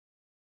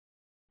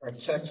Our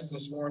text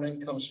this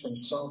morning comes from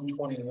Psalm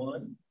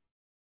 21.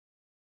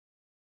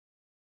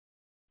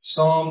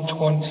 Psalm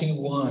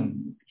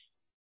 21.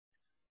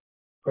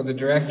 For the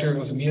director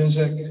of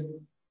music,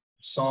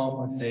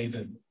 Psalm of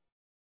David.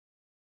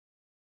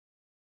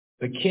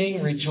 The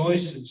king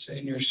rejoices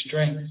in your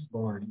strength,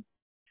 Lord.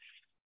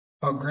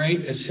 How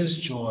great is his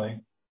joy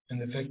in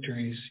the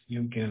victories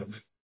you give.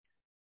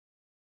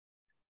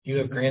 You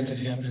have granted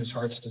him his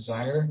heart's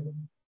desire.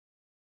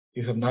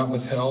 You have not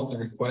withheld the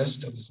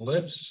request of his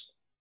lips.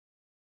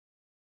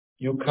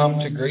 You come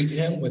to greet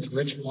him with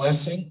rich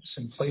blessings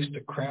and placed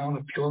a crown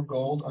of pure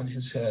gold on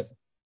his head.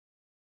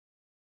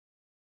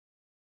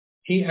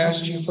 He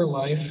asked you for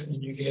life,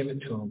 and you gave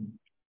it to him,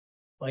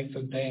 length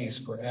of days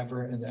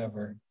forever and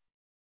ever.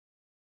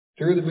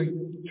 Through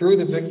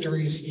the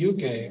victories you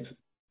gave,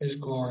 his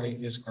glory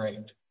is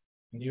great,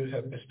 and you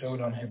have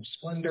bestowed on him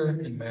splendor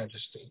and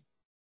majesty.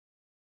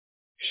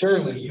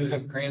 Surely you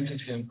have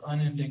granted him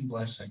unending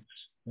blessings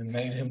and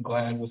made him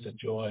glad with the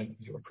joy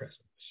of your presence.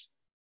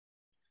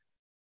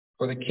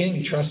 For the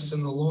king trusts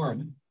in the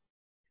Lord.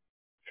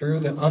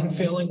 Through the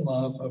unfailing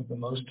love of the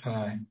Most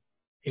High,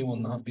 he will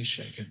not be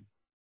shaken.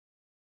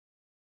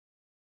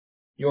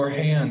 Your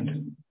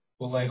hand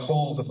will lay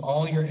hold of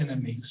all your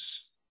enemies.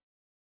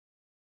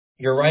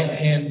 Your right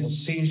hand will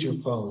seize your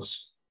foes.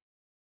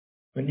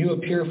 When you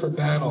appear for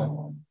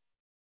battle,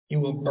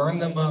 you will burn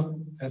them up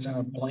as in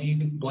a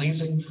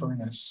blazing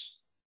furnace.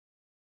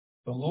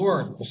 The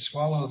Lord will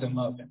swallow them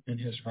up in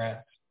his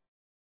wrath,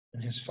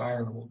 and his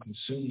fire will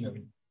consume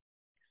them.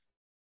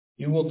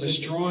 You will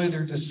destroy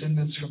their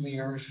descendants from the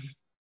earth,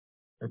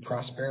 their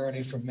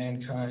prosperity from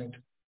mankind.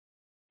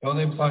 Though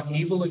they plot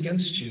evil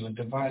against you and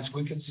devise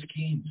wicked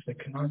schemes that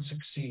cannot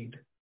succeed,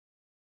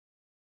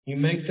 you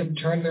make them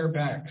turn their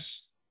backs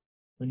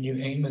when you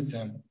aim at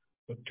them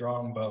with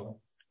drawn bow.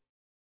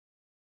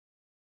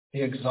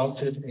 Be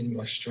exalted in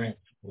your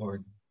strength,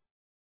 Lord.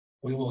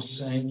 We will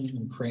sing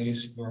and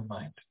praise your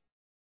might.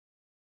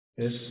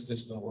 This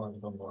is the word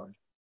of the Lord.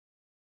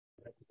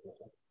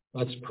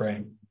 Let's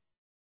pray.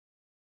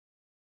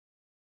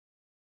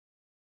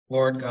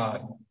 Lord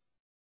God,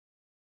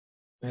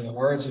 may the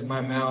words of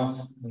my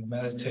mouth and the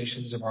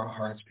meditations of our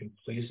hearts be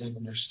pleasing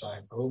in your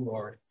sight, O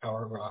Lord,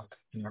 our rock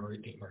and our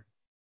Redeemer.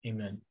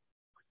 Amen.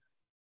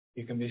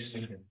 You can be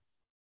seated.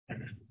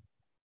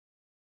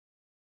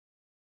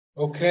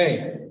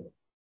 Okay.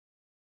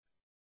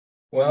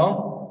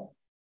 Well,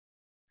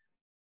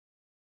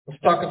 let's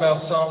talk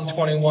about Psalm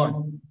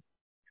 21.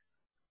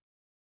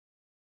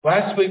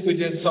 Last week we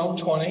did Psalm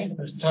 20.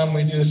 This time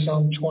we do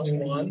Psalm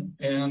 21.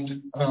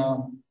 And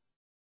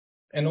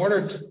in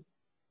order to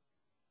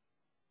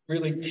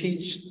really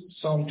teach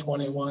Psalm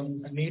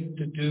 21, I need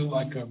to do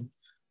like a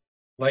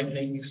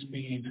lightning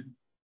speed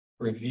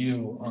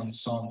review on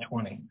Psalm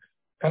 20.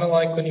 Kind of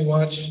like when you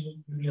watch,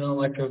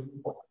 like a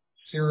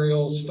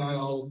serial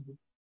style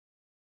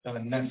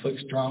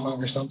Netflix drama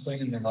or something,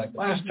 and they're like,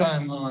 last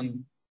time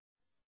on,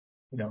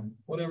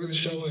 whatever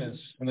the show is,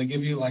 and they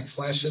give you like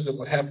flashes of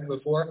what happened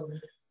before.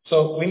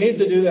 So we need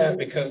to do that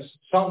because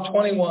Psalm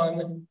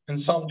 21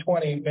 and Psalm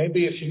 20,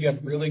 maybe if you have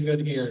really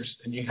good ears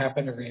and you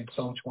happen to read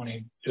Psalm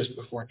 20 just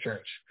before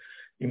church,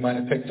 you might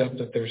have picked up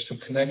that there's some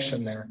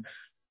connection there.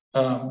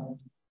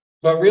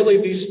 But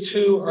really, these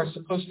two are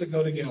supposed to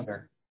go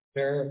together.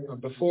 They're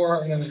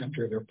before and then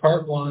after. They're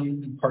part one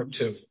and part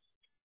two.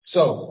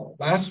 So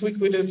last week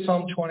we did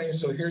Psalm 20,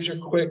 so here's your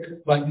quick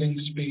lightning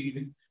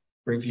speed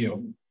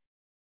review.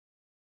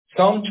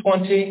 Psalm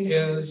 20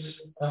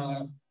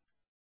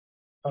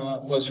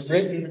 was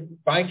written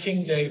by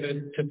King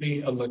David to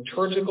be a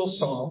liturgical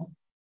psalm,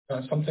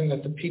 something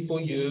that the people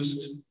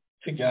used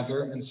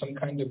together in some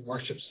kind of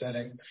worship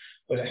setting,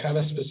 but it had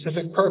a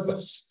specific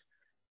purpose.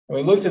 And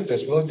we looked at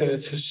this. We looked at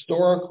its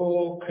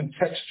historical,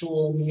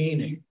 contextual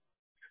meaning.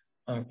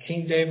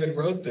 King David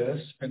wrote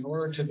this in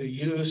order to be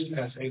used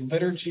as a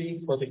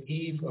liturgy for the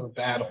eve of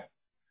battle.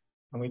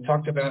 And we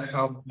talked about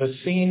how the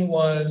scene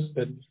was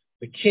that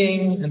the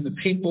king and the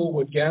people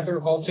would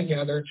gather all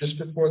together just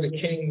before the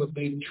king would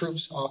lead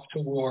troops off to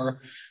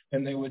war,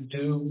 and they would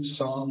do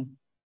Psalm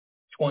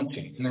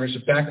 20. And there was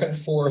a back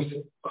and forth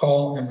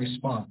call and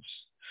response.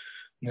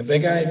 And the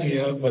big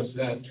idea was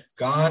that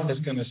God is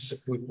going to,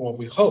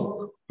 we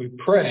hope, we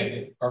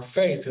pray, our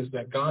faith is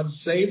that God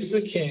saves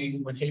the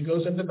king when he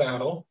goes into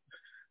battle.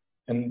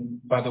 And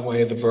by the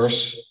way, the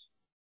verse,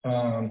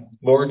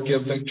 Lord,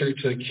 give victory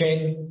to the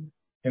king,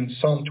 in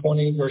Psalm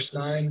 20, verse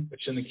 9,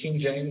 which in the King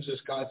James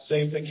is God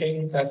save the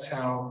king. That's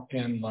how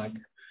in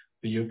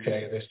the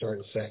UK they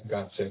started saying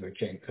God save the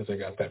king, because they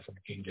got that from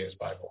the King James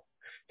Bible.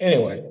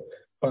 Anyway,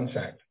 fun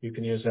fact. You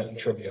can use that in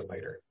trivia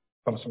later.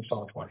 Comes from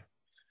Psalm 20.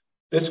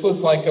 This was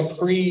like a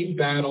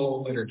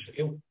pre-battle liturgy.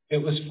 It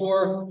was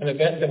for an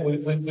event that we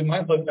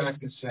might look back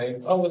and say,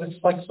 oh, well,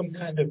 it's like some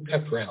kind of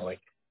pep rally.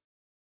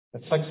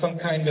 It's like some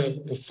kind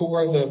of,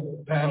 before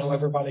the battle,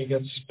 everybody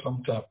gets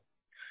pumped up.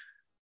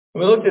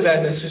 We looked at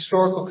that in its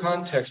historical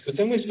context, but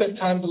then we spent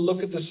time to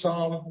look at the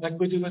psalm like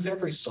we do with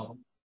every psalm,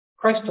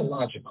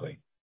 Christologically.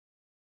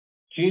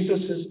 Jesus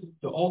is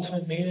the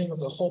ultimate meaning of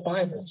the whole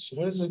Bible. So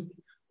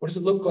What does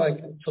it look like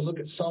to look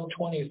at Psalm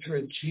 20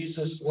 through a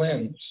Jesus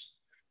lens?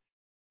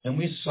 And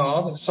we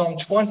saw that Psalm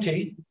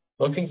 20,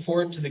 looking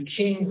forward to the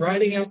king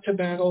riding out to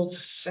battle to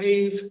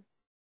save,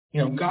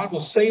 God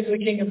will save the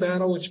king in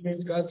battle, which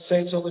means God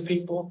saves all the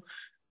people.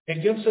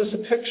 It gives us a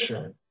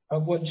picture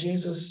of what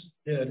Jesus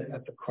did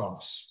at the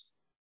cross.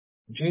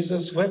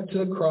 Jesus went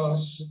to the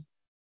cross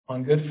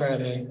on Good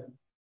Friday,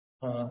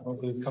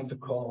 what we've come to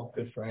call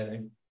Good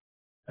Friday.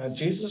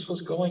 Jesus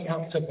was going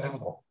out to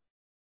battle.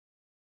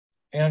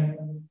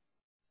 And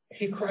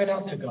he cried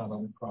out to God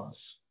on the cross.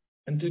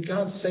 And did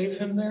God save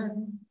him there?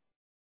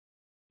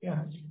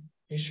 Yeah,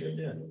 he sure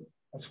did.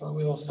 That's why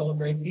we will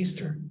celebrate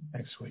Easter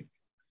next week.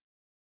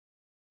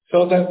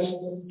 So that's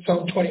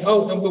Psalm 20.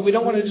 But we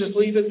don't want to just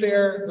leave it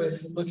there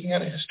with looking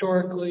at it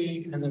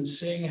historically and then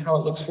seeing how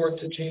it looks forward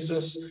to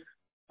Jesus.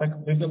 Like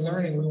we've been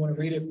learning, we want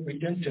to read it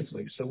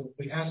redemptively. So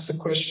we ask the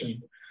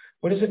question,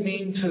 what does it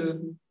mean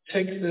to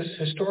take this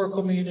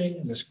historical meaning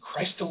and this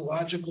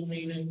Christological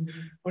meaning?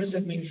 What does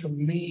it mean for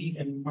me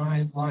in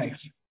my life?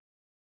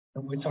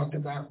 And we talked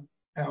about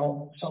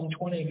how Psalm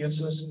 20 gives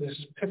us this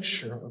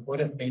picture of what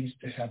it means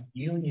to have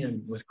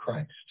union with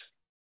Christ.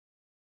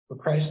 For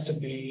Christ to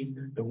be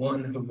the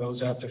one who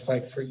goes out to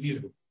fight for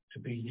you, to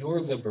be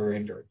your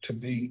liberator, to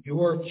be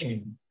your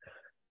king.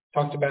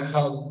 Talked about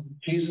how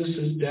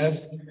Jesus' death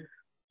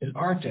is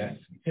our death.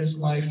 His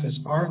life is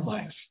our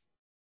life.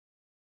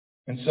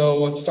 And so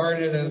what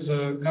started as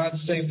a God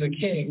save the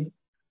king,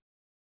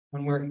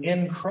 when we're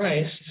in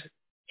Christ,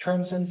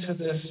 turns into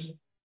this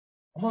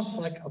almost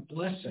like a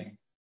blessing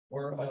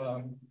or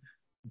a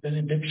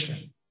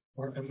benediction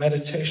or a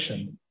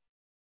meditation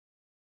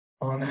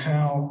on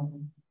how,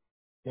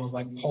 well,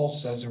 like Paul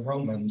says in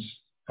Romans,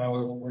 how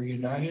we're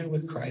united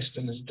with Christ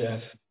in his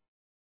death,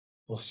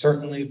 we'll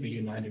certainly be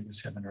united with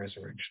him in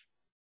resurrection.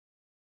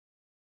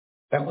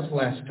 That was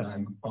last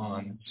time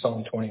on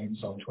Psalm 20 and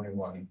Psalm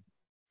 21.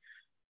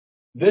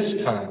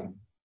 This time,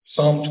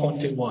 Psalm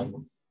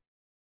 21,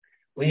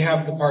 we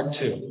have the part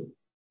 2.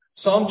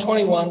 Psalm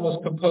 21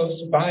 was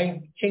composed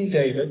by King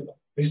David,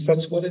 at least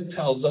that's what it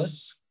tells us,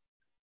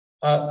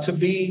 to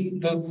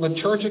be the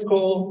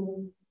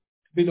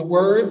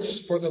words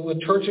for the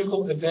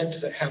liturgical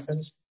event that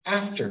happens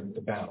after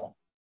the battle.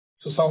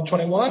 So Psalm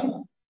 21,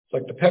 it's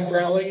like the pep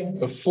rally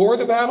before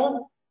the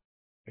battle.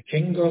 The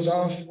king goes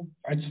off,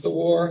 fights the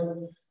war,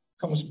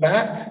 comes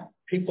back,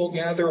 people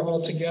gather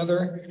all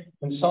together,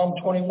 and Psalm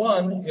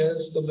 21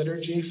 is the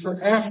liturgy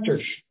for after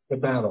the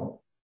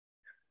battle.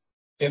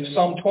 If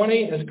Psalm 20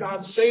 is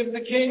God saved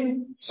the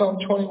king, Psalm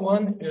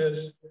 21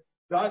 is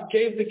God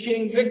gave the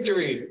king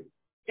victory.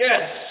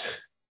 Yes!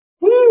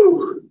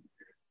 Woo!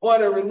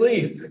 What a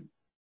relief.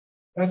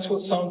 That's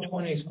what Psalm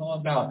 20 is all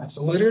about. It's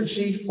a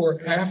liturgy for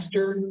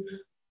after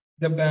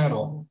the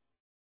battle.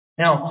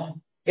 Now,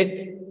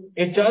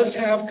 it does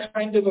have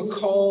kind of a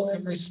call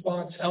and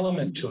response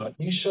element to it. Let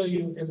me show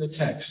you in the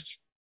text.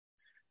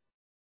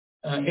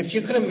 If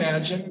you could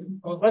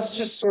imagine, let's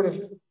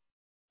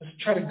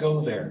try to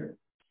go there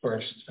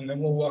first, and then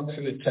we'll walk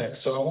through the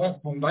text. So I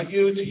want to invite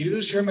you to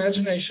use your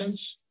imaginations,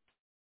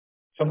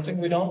 something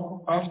we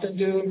don't often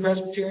do in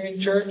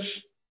Presbyterian Church.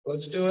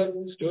 Let's do it.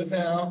 Let's do it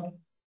now.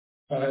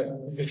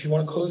 If you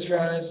want to close your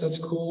eyes,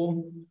 that's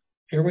cool.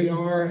 Here we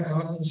are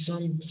out on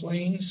some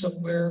plain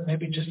somewhere,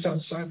 maybe just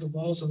outside the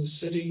walls of the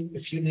city.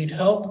 If you need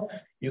help,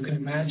 you can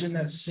imagine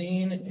that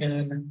scene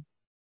in,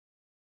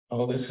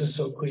 this is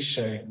so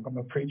cliche. I'm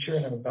a preacher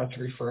and I'm about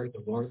to refer to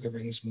the Lord of the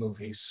Rings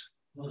movies.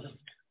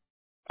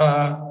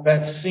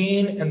 That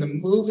scene in the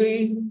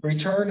movie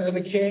Return of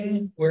the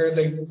King,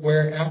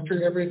 where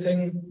after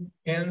everything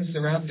ends,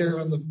 they're out there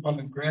on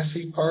the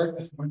grassy part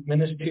of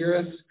Minas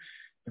Tirith,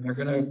 and they're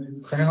going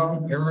to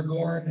crown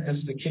Aragorn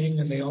as the king,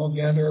 and they all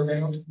gather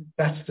around.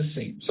 That's the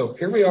scene. So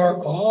here we are,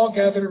 all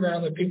gathered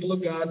around, the people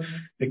of God.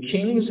 The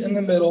king's in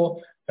the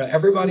middle.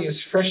 Everybody is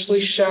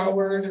freshly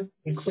showered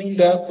and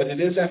cleaned up, but it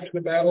is after the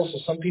battle, so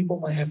some people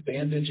might have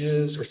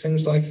bandages or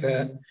things like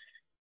that.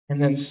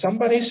 And then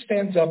somebody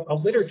stands up, a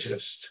liturgist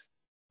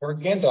or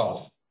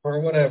Gandalf or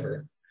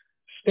whatever,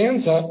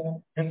 stands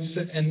up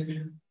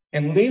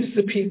and leads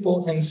the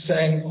people in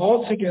saying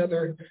all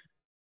together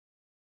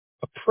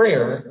a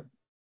prayer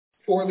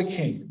for the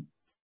king.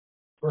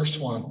 Verse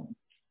 1.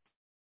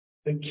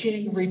 The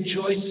king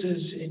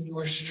rejoices in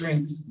your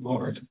strength,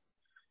 Lord.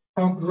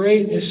 How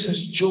great is his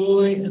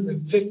joy in the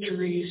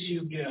victories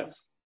you give.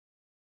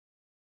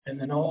 And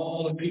then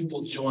all the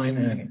people join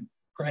in,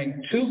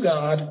 praying to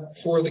God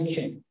for the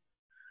king.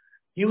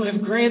 You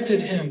have granted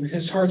him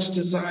his heart's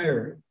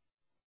desire.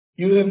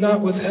 You have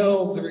not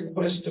withheld the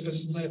request of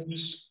his lips.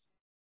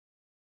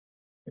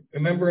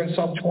 Remember in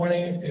Psalm 20,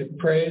 it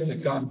prayed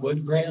that God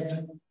would grant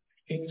the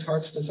king's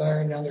heart's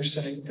desire. And now they're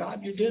saying,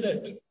 God, you did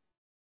it.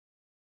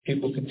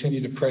 People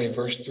continue to pray.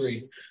 Verse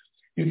 3.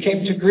 You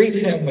came to greet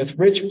him with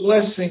rich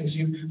blessings.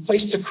 You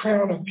placed a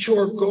crown of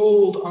pure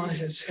gold on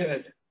his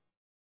head.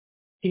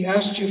 He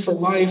asked you for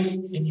life,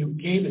 and you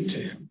gave it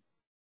to him.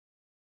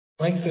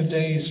 Length of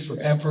days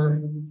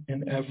forever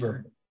and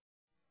ever.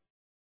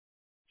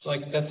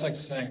 That's like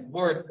saying,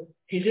 Lord,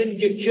 he didn't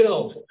get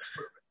killed.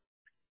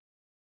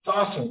 It's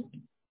awesome.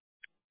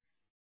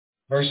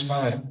 Verse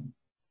 5.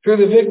 Through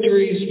the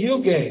victories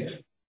you gave,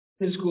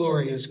 his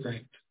glory is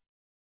great.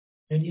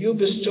 And you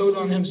bestowed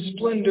on him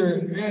splendor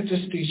and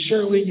majesty.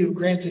 Surely you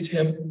granted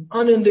him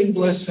unending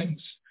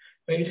blessings,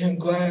 made him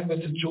glad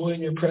with the joy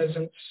in your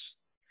presence.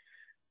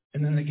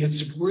 And then it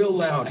gets real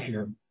loud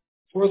here.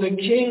 For the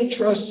king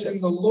trusts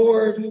in the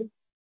Lord.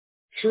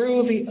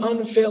 Through the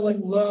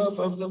unfailing love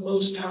of the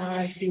Most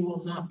High, he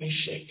will not be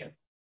shaken.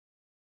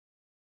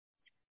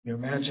 You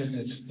imagine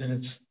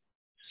it's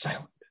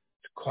silent,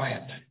 it's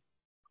quiet.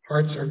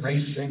 Hearts are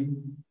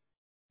racing.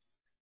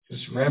 This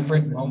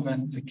reverent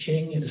moment. The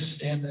king is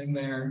standing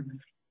there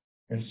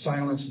in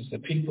silence as the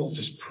people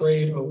just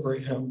prayed over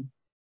him.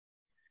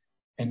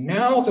 And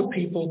now the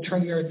people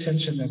turn their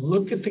attention and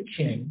look at the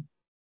king.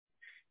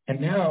 And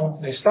now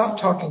they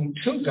stop talking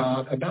to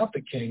God about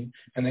the king,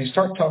 and they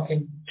start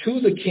talking to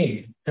the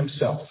king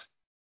himself.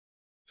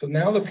 So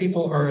now the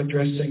people are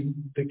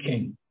addressing the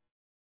king.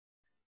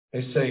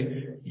 They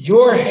say,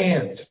 your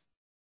hand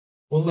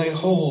will lay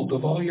hold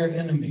of all your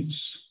enemies,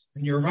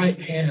 and your right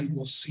hand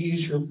will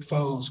seize your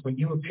foes. When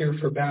you appear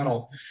for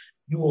battle,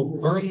 you will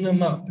burn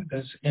them up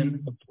as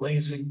in a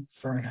blazing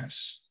furnace.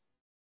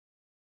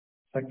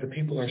 Like the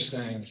people are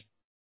saying,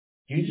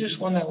 you just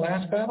won that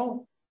last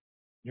battle?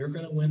 You're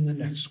going to win the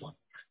next one.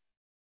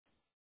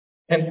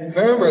 And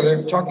remember,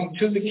 they're talking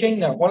to the king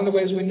now. One of the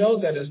ways we know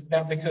that is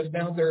now because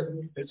now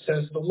it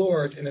says the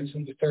Lord, and it's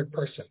in the third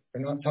person.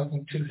 They're not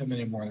talking to him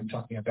anymore. They're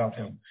talking about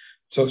him.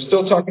 So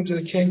still talking to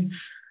the king.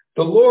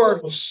 The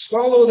Lord will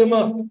swallow them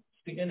up,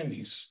 the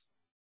enemies,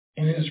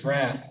 in his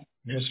wrath.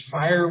 And his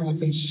fire will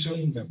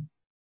consume them.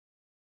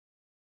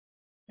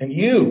 And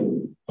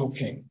you, O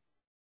king,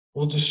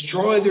 will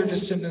destroy their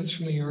descendants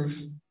from the earth,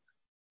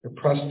 their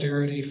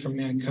posterity from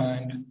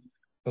mankind.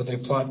 Though they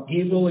plot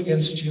evil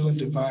against you and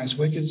devise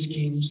wicked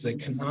schemes, they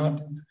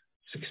cannot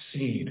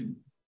succeed.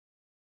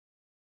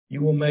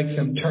 You will make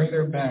them turn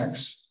their backs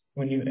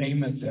when you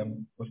aim at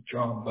them with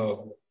drawn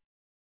bow.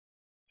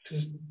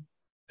 This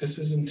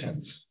is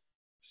intense.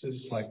 This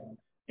is like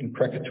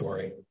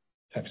imprecatory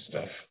type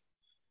stuff.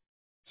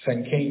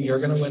 Saying, king, you're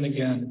going to win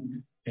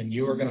again, and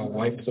you are going to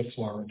wipe the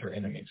floor with your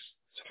enemies.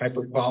 It's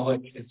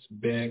hyperbolic, it's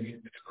big,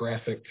 it's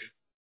graphic.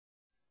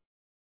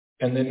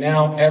 And then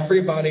now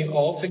everybody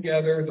all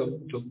together,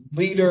 the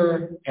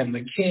leader and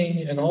the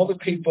king and all the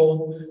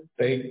people,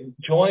 they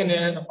join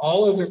in,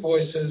 all of their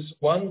voices,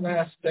 one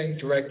last thing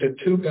directed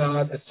to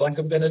God. It's like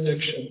a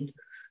benediction.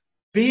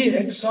 Be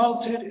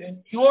exalted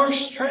in your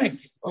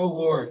strength, O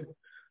Lord.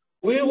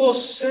 We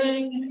will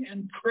sing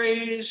and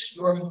praise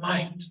your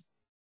might.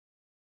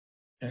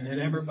 And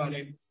then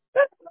everybody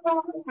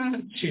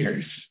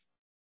cheers.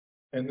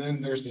 And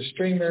then there's the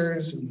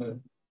streamers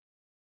and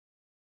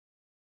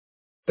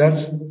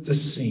that's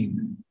the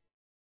scene.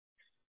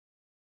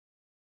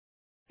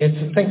 It's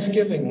a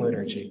Thanksgiving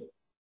liturgy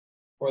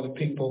for the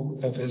people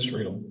of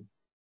Israel.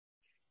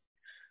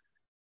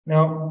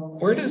 Now,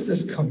 where does this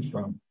come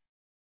from?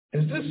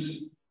 Is this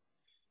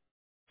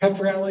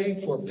pep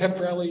rally for pep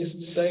rally's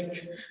sake?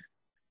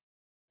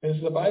 Is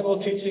the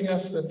Bible teaching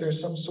us that there's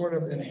some sort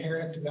of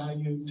inherent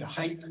value to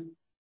hype?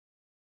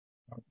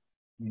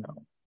 No.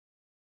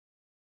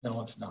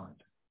 No, it's not.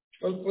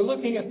 We're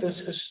looking at this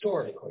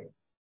historically.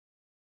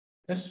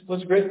 This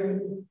was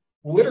written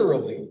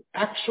literally,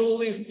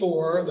 actually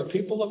for the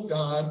people of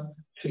God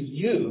to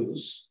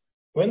use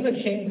when the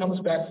king comes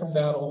back from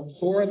battle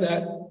for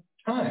that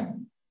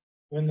time,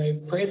 when they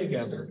pray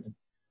together,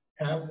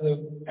 have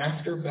the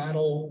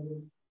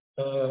after-battle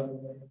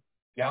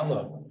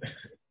gala.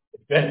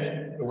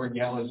 The word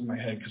gala is in my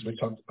head because we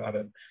talked about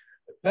it.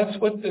 That's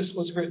what this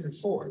was written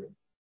for.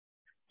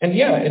 And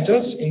yeah, it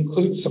does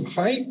include some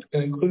hype.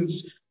 It includes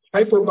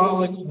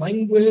hyperbolic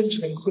language.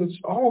 It includes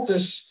all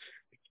this.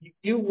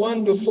 You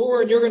won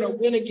before and you're going to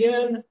win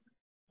again.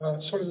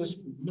 Sort of this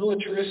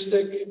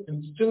militaristic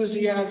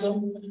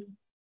enthusiasm.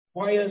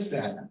 Why is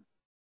that?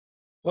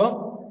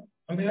 Well,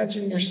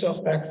 imagine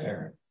yourself back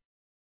there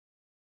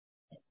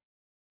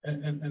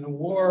in a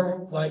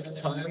war-like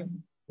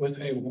time with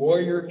a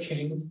warrior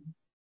king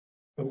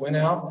who went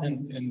out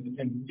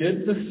and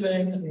did the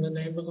thing in the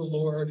name of the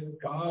Lord.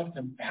 God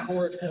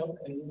empowered him,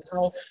 and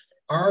now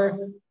our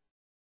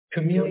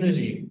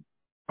community,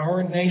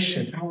 our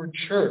nation, our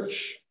church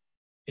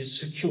is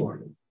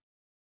secure.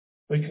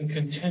 We can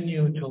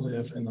continue to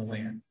live in the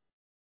land.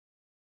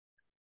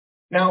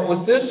 Now,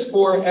 was this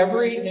for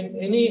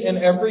any and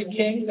every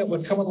king that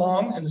would come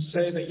along and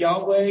say that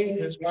Yahweh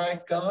is my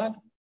God?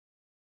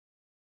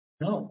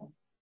 No.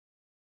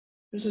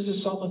 This is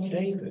a Psalm of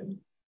David.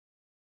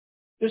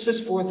 This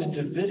is for the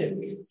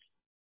Davidic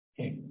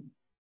king.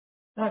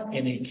 Not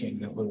any king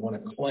that would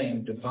want to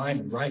claim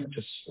divine right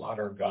to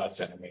slaughter God's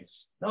enemies.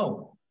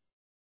 No.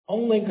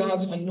 Only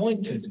God's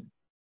anointed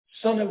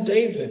Son of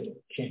David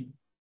king.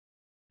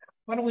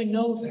 Why do we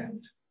know that?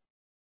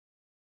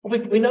 Well,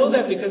 we know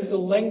that because the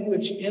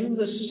language in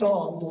the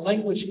psalm, the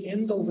language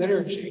in the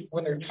liturgy,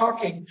 when they're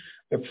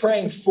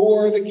praying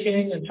for the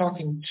king and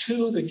talking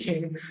to the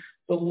king,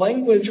 the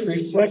language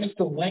reflects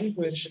the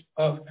language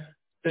of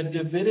the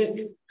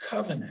Davidic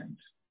covenant.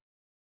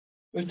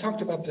 We've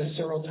talked about this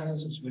several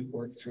times as we've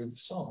worked through the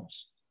Psalms.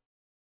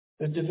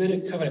 The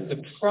Davidic covenant,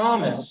 the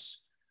promise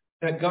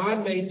that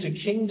God made to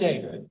King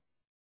David,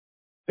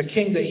 the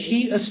king that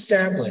he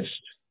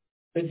established,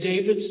 that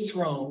David's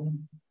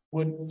throne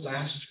would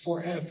last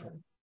forever.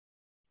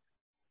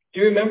 Do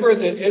you remember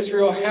that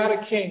Israel had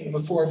a king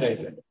before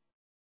David?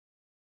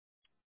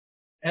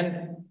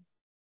 And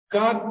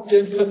God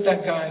did put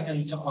that guy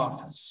into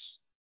office.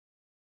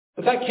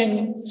 But that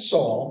king,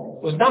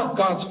 Saul, was not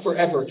God's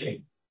forever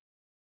king.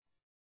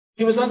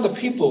 He was not the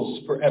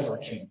people's forever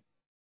king.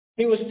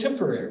 He was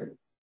temporary.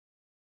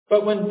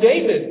 But when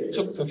David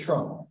took the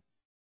throne,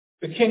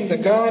 the king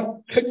that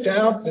God picked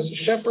out as a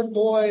shepherd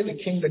boy,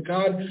 the king that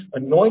God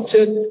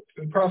anointed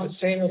through the prophet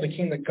Samuel, the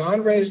king that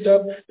God raised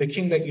up, the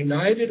king that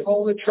united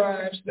all the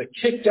tribes, that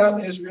kicked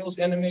out Israel's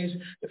enemies,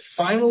 that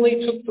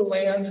finally took the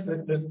land,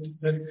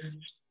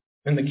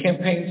 in the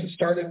campaigns that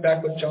started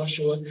back with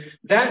Joshua,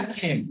 that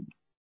king,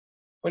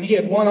 when he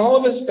had won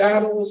all of his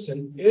battles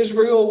and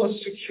Israel was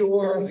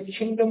secure and the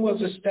kingdom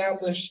was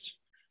established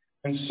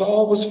and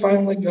Saul was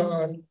finally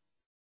gone,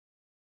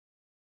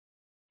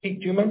 do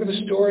you remember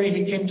the story?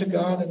 He came to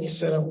God and he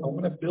said, I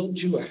want to build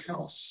you a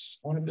house.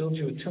 I want to build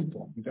you a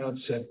temple. And God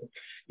said,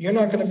 you're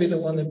not going to be the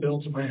one that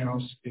builds my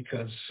house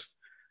because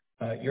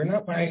you're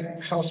not my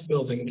house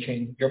building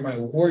king. You're my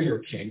warrior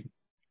king.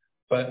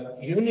 But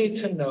you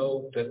need to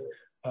know that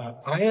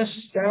I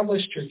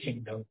established your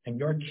kingdom and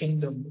your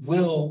kingdom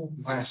will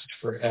last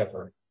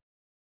forever.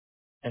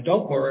 And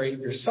don't worry,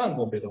 your son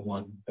will be the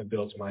one that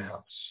builds my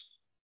house.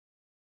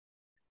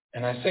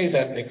 And I say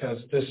that because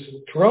this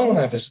throne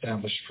I've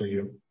established for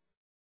you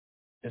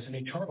is an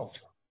eternal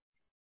throne.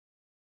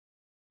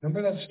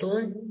 Remember that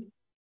story?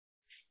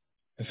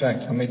 In fact,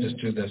 let me just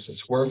do this.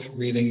 It's worth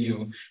reading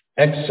you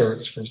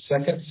excerpts from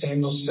 2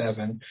 Samuel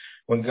 7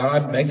 when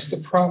God makes the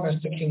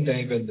promise to King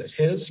David that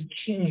his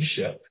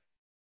kingship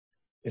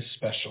is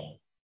special,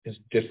 is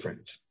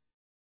different.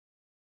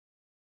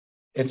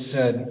 It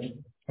said,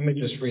 let me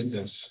just read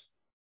this.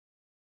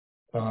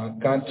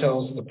 God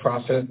tells the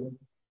prophet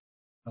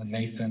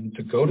Nathan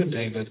to go to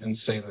David and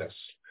say this.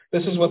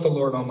 This is what the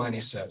Lord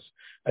Almighty says.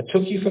 I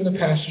took you from the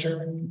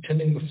pasture,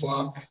 tending the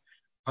flock.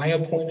 I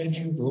appointed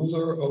you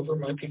ruler over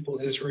my people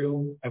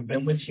Israel. I've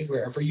been with you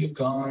wherever you've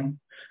gone.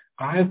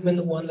 I've been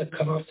the one that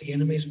cut off the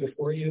enemies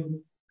before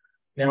you.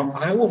 Now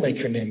I will make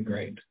your name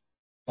great,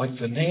 like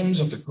the names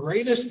of the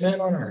greatest men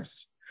on earth.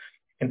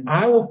 And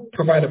I will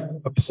provide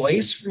a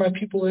place for my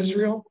people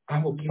Israel.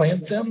 I will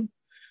plant them.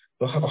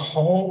 They'll have a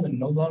home and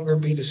no longer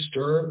be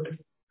disturbed.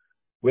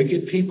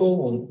 Wicked people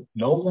will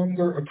no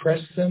longer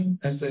oppress them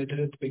as they did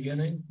at the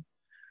beginning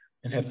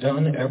and have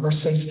done ever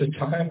since the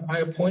time I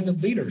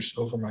appointed leaders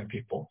over my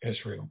people,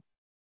 Israel.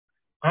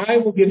 I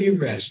will give you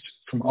rest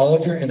from all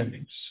of your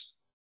enemies.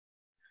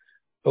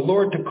 The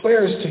Lord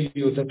declares to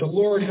you that the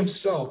Lord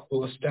himself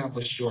will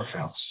establish your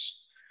house.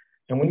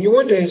 And when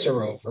your days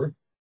are over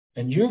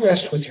and you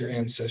rest with your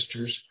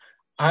ancestors,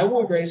 I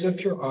will raise up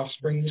your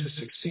offspring to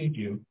succeed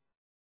you,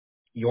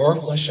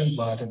 your flesh and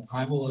blood, and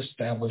I will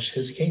establish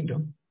his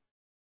kingdom.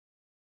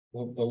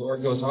 Well, the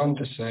Lord goes on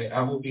to say,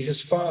 I will be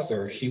his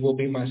father. He will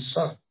be my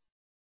son.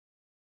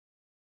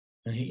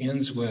 And he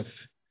ends with,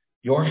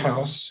 your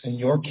house and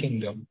your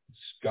kingdom,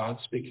 God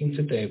speaking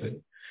to David,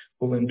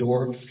 will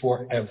endure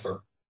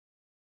forever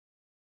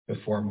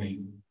before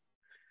me.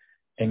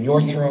 And your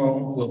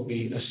throne will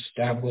be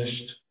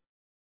established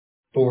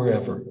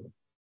forever.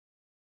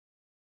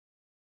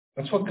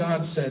 That's what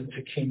God said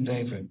to King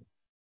David.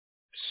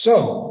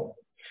 So,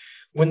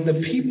 when the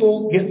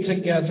people get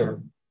together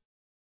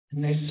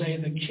and they say,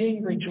 the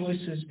king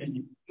rejoices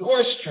in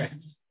your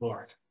strength,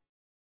 Lord,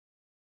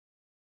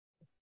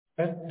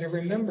 they're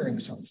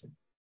remembering something.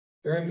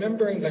 They're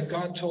remembering that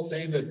God told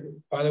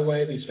David, by the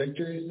way, these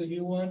victories that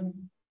you won,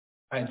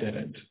 I did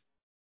it.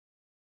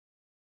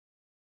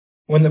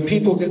 When the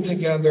people get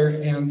together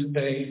and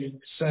they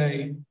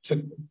say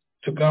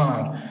to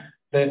God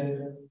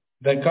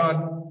that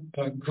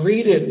God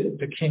greeted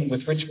the king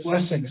with rich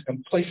blessings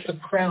and placed a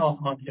crown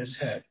on his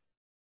head,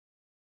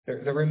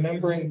 they're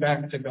remembering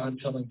back to God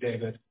telling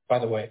David, by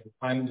the way,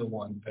 I'm the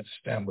one that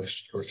established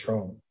your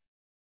throne.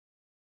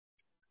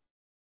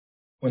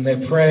 When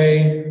they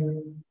pray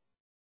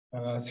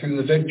through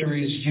the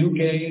victories you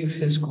gave,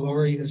 his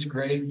glory is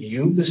great.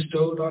 You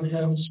bestowed on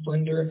him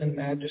splendor and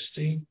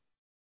majesty.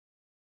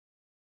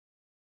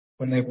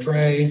 When they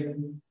pray,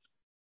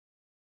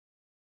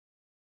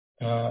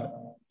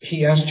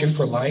 he asked you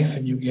for life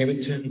and you gave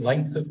it to him,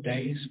 length of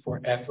days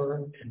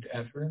forever and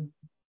ever.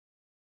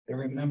 They're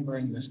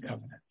remembering this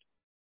covenant.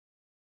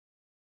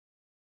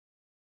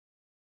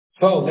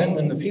 So then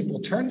when the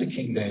people turned to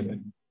King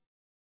David,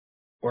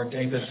 or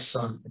David's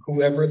son,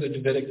 whoever the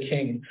Davidic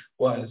king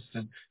was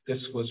that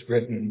this was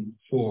written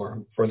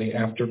for the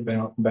after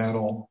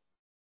battle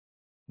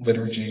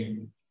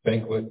liturgy,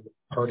 banquet,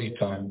 party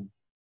time.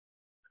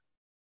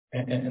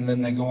 And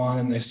then they go on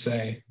and they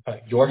say,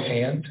 your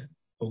hand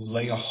will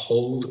lay a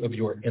hold of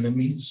your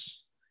enemies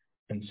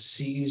and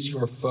seize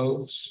your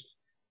foes.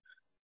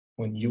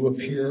 When you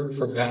appear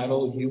for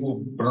battle, you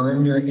will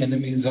burn your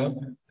enemies up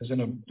as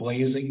in a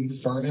blazing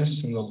furnace,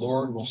 and the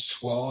Lord will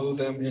swallow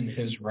them in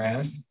his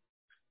wrath.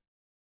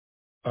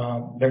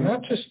 They're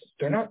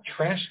not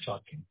trash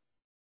talking.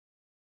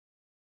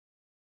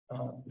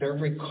 They're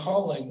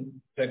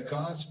recalling that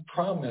God's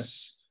promise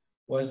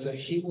was that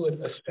he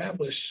would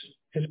establish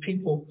his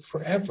people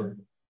forever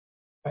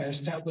by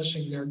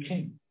establishing their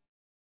king,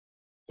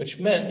 which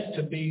meant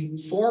to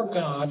be for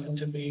God and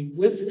to be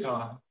with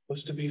God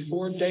was to be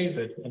for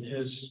David and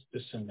his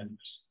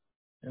descendants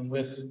and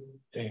with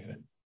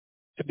David.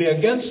 To be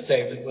against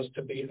David was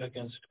to be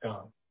against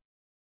God.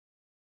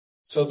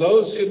 So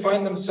those who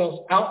find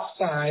themselves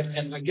outside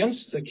and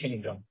against the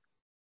kingdom,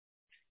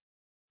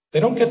 they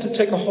don't get to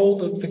take a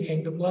hold of the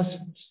kingdom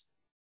blessings.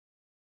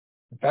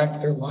 In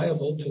fact, they're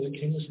liable to the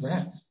king's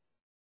wrath.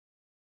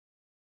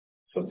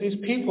 So these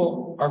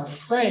people are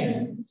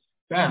praying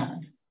back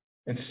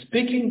and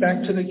speaking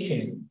back to the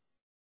king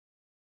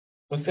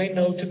what they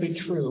know to be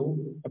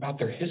true about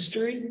their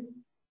history,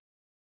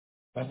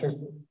 about their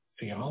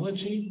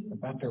theology,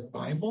 about their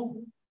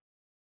Bible.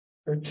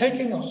 They're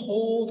taking a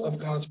hold of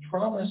God's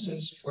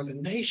promises for the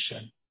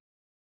nation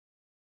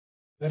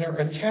that are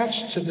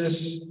attached to this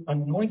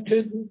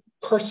anointed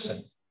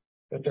person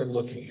that they're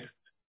looking at,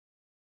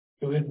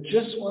 who had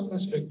just won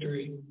this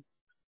victory,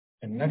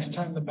 and next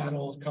time the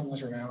battle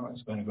comes around,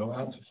 is going to go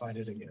out to fight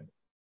it again.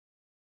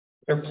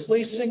 They're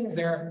placing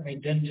their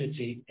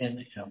identity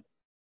in him.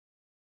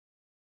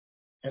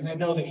 And they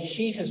know that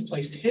he has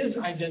placed his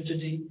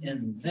identity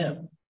in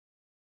them.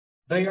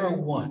 They are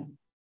one.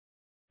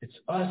 It's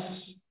us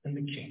and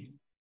the king.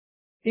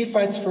 He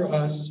fights for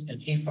us and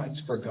he fights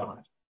for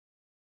God.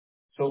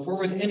 So if we're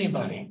with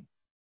anybody,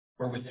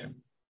 we're with him.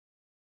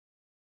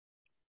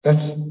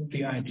 That's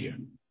the idea.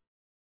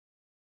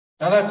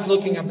 Now that's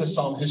looking at the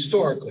psalm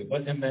historically,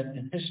 what it meant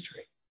in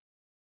history.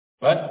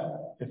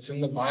 But it's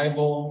in the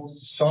Bible,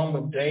 it's the Psalm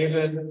of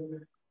David.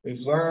 We've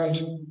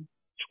learned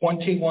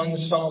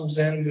 21 Psalms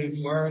in, we've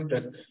learned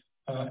that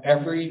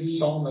every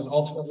psalm is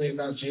ultimately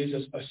about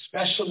Jesus,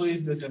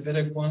 especially the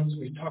Davidic ones.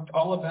 We talked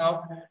all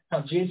about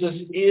how Jesus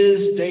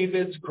is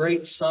David's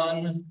great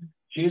son.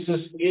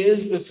 Jesus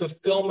is the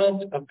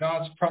fulfillment of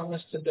God's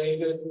promise to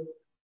David.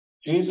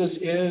 Jesus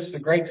is the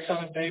great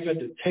son of David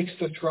that takes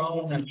the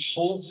throne and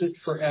holds it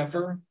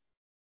forever.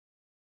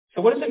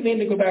 So what does it mean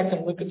to go back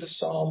and look at the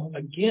psalm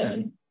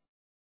again,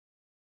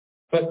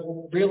 but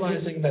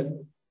realizing that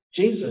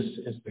Jesus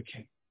is the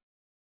king?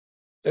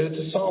 That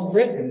it's a psalm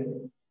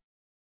written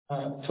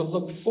to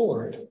look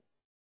forward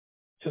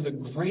to the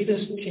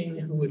greatest king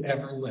who would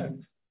ever live,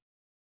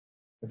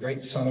 the great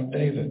son of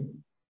David.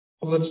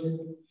 Well, let's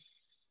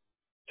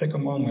take a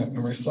moment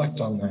and reflect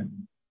on that.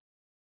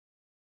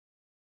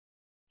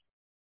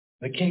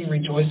 The king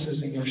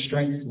rejoices in your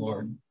strength,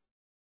 Lord,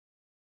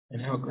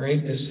 and how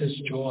great is his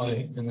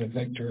joy in the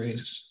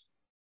victories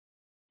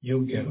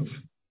you give.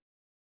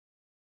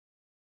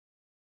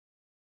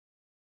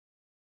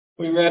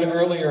 We read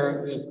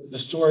earlier the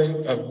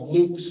story of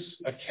Luke's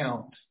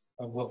account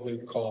of what we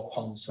call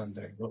Palm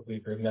Sunday, what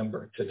we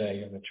remember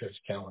today in the church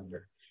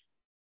calendar.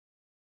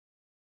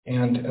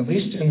 And at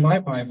least in my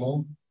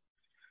Bible,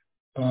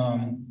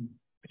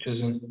 which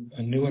is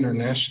a New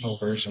International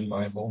Version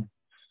Bible,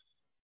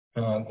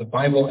 the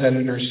Bible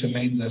editors who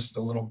made this,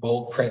 the little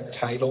bold print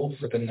title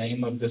for the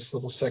name of this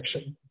little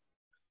section.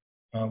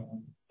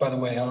 By the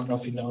way, I don't know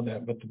if you know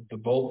that, but the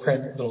bold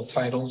print little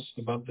titles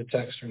above the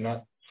text are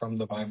not from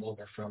the Bible.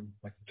 They're from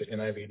like the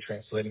NIV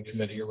Translating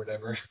Committee or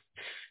whatever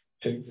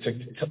to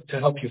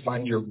help you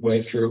find your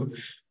way through.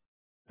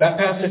 That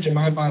passage in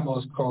my Bible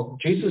is called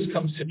Jesus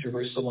Comes to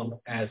Jerusalem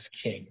as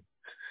King.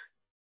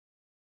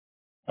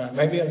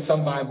 Maybe in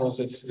some Bibles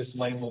it's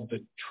labeled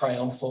the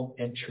Triumphal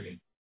Entry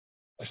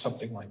or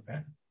something like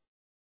that.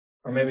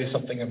 Or maybe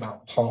something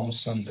about Palm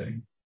Sunday.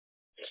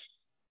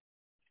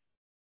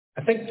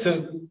 I think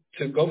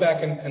to go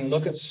back and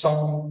look at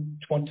Psalm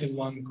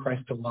 21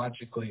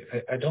 Christologically,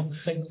 I don't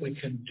think we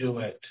can do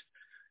it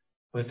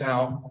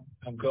without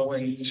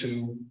going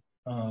to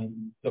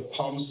the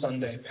Palm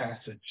Sunday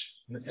passage,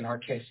 in our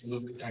case,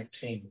 Luke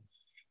 19,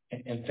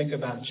 and think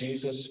about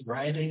Jesus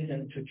riding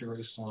into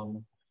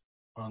Jerusalem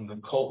on the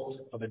colt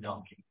of a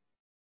donkey,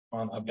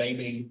 on a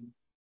baby,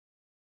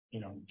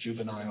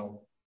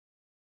 juvenile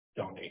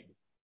donkey,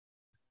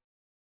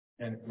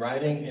 and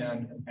riding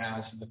in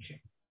as the king.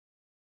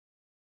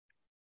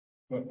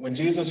 When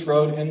Jesus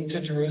rode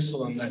into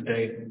Jerusalem that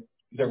day,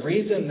 the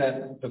reason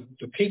that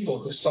the people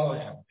who saw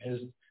him,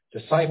 his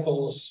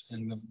disciples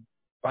and the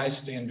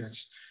bystanders,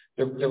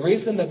 the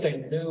reason that they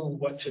knew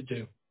what to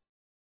do,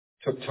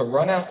 to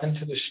run out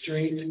into the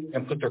street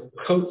and put their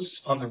coats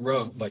on the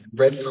road, like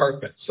red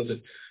carpet, so that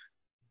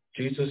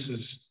Jesus'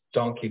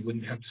 donkey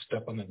wouldn't have to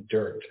step on the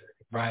dirt,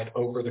 ride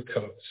over the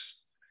coats.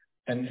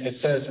 And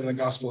it says in the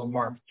Gospel of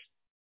Mark,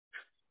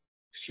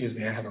 excuse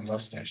me, I have a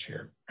mustache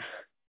here.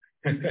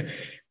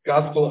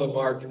 Gospel of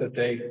Mark that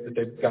they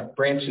got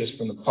branches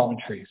from the palm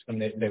trees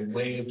and they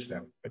waved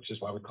them, which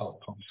is why we call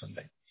it Palm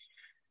Sunday.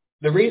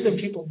 The reason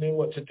people knew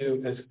what to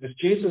do is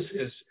Jesus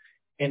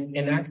in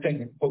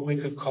enacting what we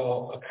could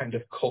call a kind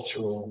of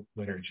cultural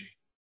liturgy.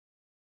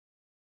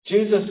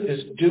 Jesus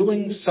is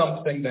doing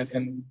something that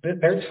in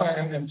their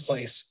time and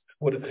place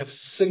would have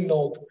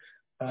signaled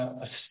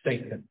a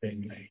statement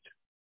being made.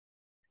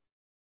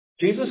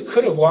 Jesus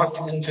could have walked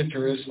into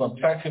Jerusalem.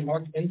 In fact, he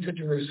walked into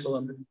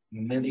Jerusalem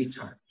many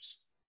times.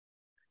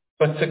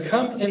 But to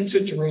come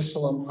into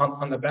Jerusalem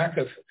on the back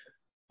of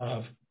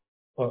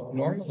well,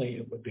 normally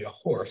it would be a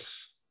horse,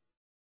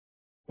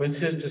 with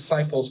his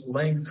disciples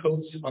laying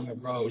coats on the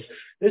road,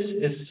 this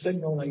is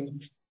signaling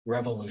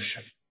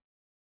revolution.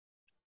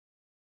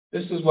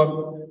 This is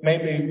what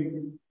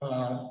maybe,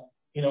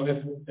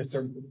 if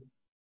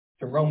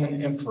the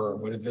Roman emperor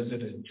would have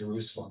visited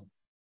Jerusalem,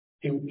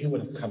 he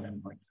would have come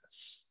in like this.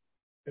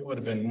 It would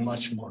have been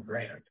much more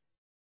grand.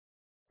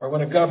 Or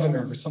when a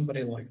governor or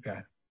somebody like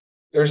that.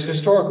 There's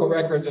historical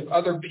records of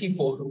other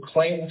people who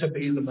claimed to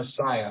be the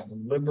Messiah, the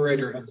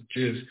liberator of the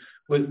Jews.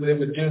 They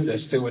would do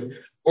this. They would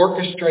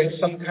orchestrate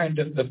some kind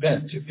of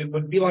event. It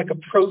would be like a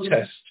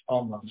protest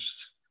almost,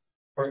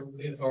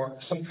 or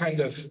some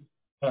kind of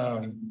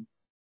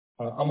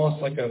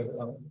almost like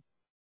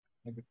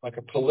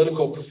a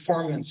political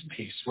performance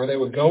piece where they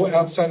would go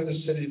outside of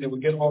the city, they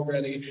would get all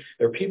ready,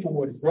 their people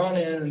would run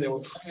in and they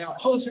would cry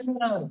out,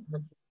 Hosanna,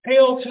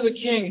 hail to the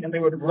king, and they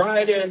would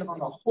ride in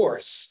on a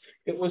horse.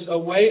 It was a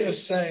way of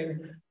saying,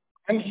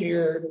 I'm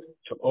here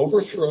to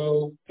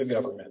overthrow the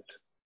government.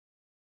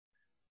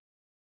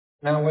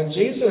 Now, when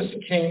Jesus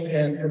came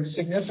in, it's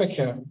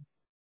significant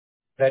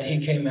that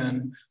he came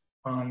in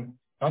on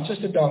not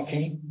just a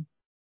donkey.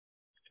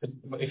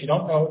 If you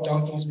don't know,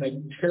 donkeys make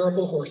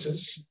terrible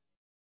horses,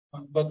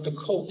 but the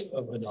colt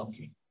of a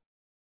donkey.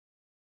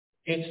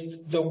 It's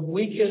the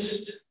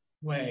weakest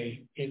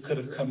way he could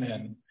have come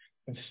in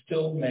and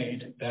still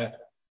made that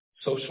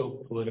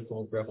social,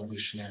 political,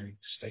 revolutionary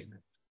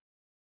statement.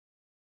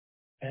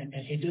 And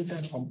he did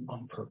that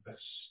on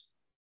purpose.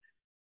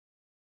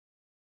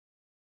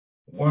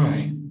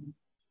 Why?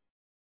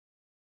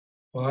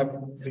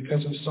 Well,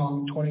 because of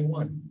Psalm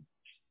 21.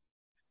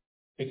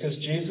 Because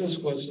Jesus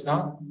was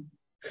not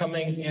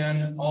coming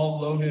in all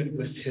loaded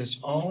with his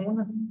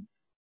own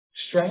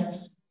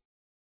strength,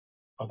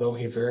 although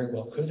he very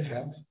well could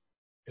have.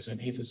 Isn't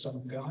he the Son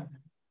of God?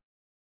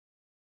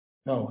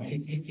 No,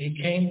 he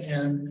came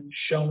in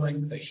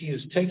showing that he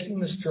is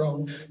taking this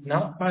throne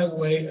not by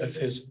way of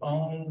his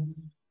own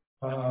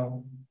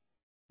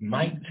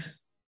might,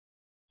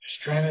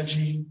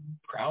 strategy,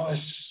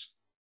 prowess,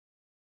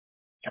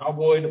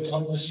 cowboy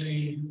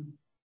diplomacy,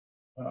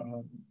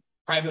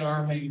 private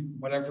army,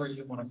 whatever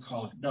you want to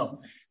call it.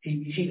 No,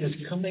 he is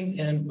coming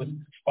in with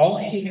all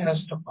he has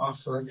to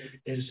offer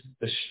is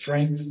the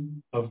strength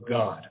of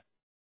God,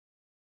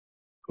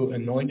 who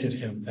anointed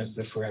him as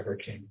the forever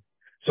king.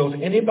 So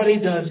if anybody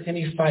does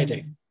any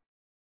fighting,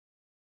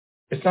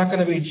 it's not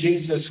going to be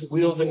Jesus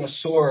wielding a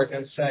sword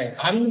and saying,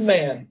 I'm the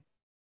man,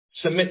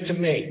 submit to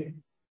me.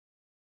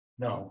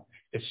 No,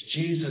 it's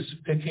Jesus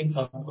picking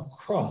up a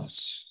cross,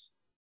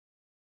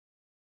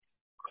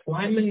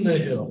 climbing the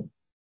hill,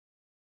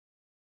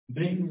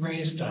 being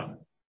raised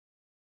up,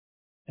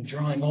 and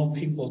drawing all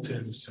people to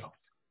himself,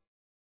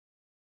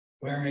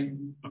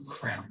 wearing a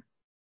crown.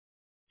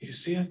 You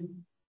see it?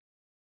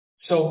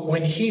 So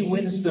when he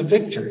wins the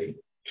victory,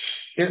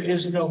 there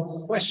is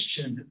no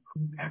question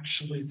who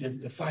actually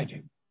did the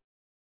fighting.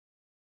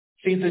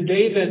 See, the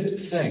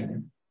David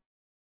thing,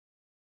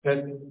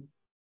 that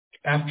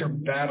after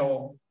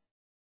battle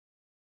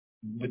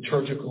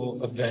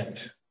liturgical event,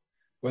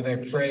 where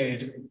they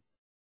prayed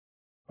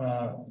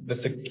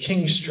that the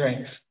king's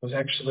strength was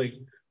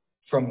actually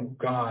from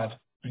God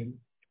and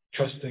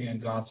trusting in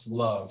God's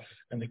love.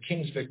 And the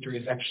king's victory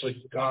is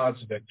actually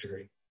God's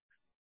victory.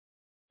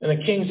 And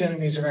the king's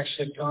enemies are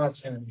actually God's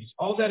enemies.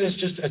 All that is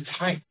just a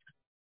type.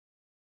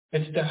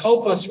 It's to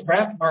help us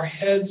wrap our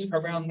heads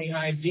around the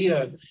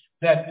idea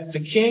that the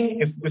king,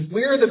 if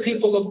we're the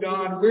people of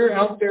God, we're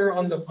out there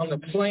on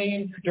the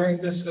plain during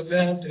this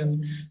event,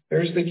 and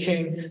there's the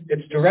king.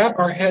 It's to wrap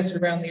our heads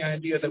around the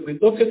idea that we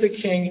look at the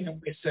king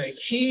and we say,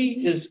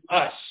 he is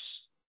us.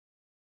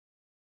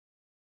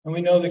 And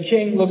we know the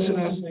king looks at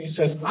us and he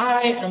says,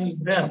 I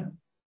am them.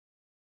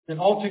 And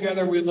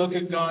altogether we look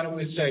at God and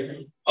we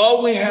say,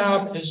 all we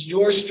have is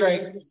your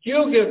strength.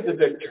 You give the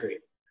victory.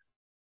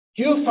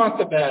 You fought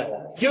the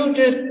battle. You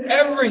did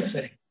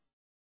everything.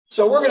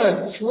 So we're going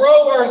to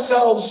throw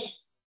ourselves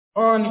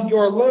on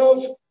your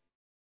love.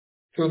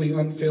 Through the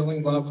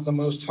unfailing love of the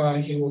Most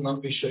High, he will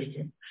not be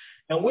shaken.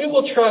 And we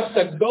will trust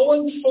that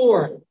going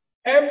forward,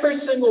 every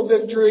single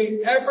victory,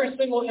 every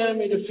single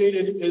enemy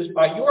defeated is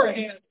by your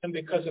hand and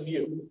because of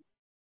you.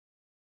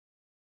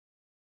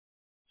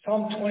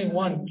 Psalm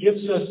 21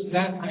 gives us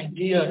that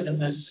idea in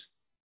this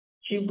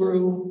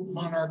Hebrew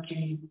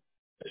monarchy,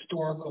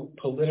 historical,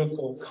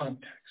 political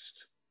context.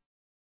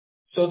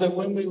 So that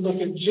when we look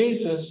at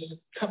Jesus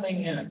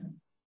coming in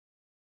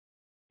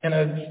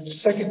a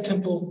Second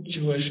Temple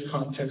Jewish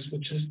context,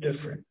 which is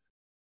different,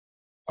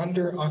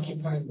 under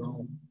occupied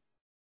Rome,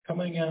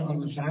 coming in on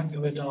the back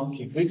of a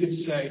donkey, we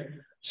could say,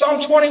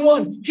 Psalm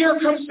 21, here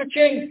comes the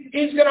king.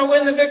 He's going to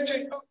win the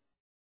victory. Oh,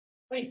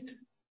 wait.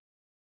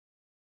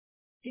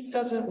 He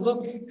doesn't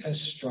look as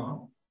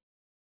strong.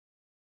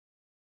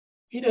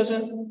 He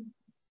doesn't.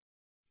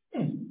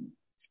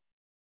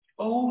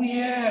 Oh,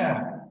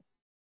 yeah.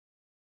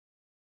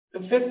 The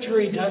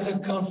victory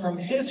doesn't come from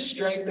his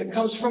strength. It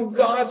comes from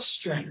God's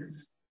strength.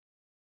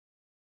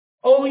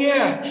 Oh,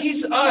 yeah.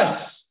 He's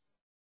us.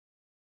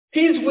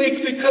 He's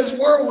weak because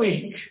we're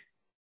weak.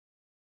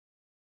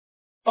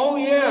 Oh,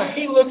 yeah.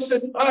 He looks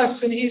at us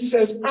and he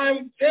says,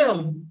 I'm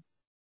them.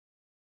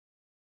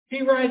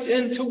 He rides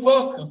in to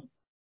welcome.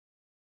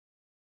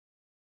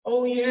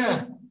 Oh,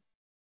 yeah.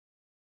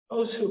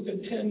 Those who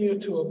continue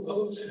to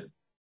oppose him,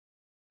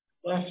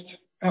 left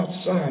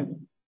outside.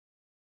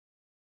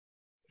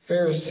 The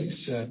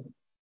Pharisees said,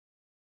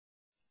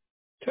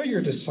 tell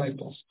your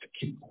disciples to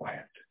keep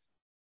quiet.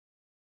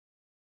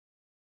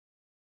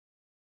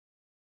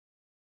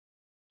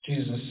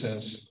 Jesus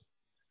says,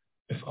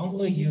 if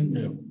only you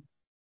knew,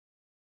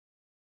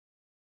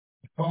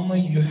 if only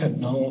you had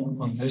known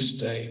on this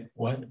day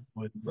what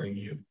would bring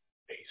you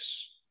peace.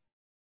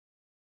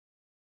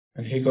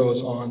 And he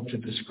goes on to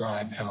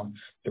describe how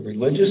the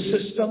religious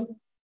system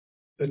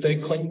that they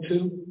cling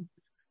to,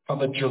 how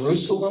the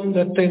Jerusalem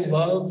that they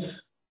love,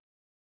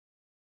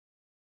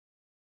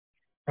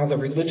 how the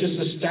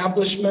religious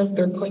establishment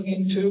they're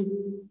clinging to,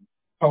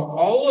 how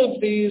all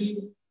of these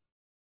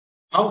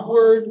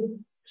outward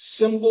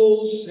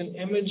symbols and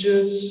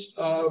images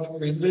of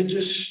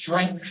religious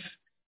strength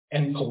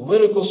and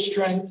political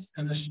strength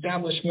and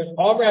establishment,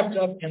 all wrapped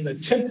up in the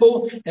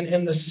temple and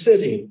in the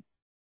city,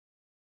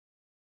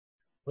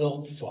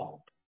 will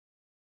fall.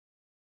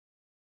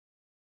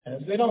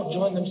 And if they don't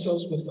join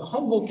themselves with the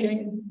humble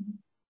king,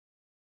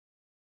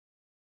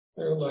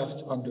 they're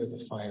left under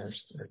the fires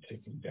that are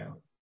taking down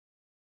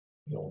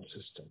the old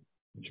system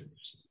in Jerusalem.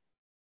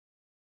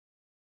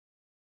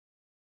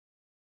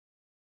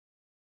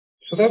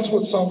 So that's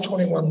what Psalm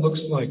 21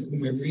 looks like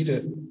when we read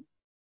it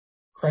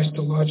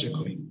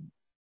Christologically.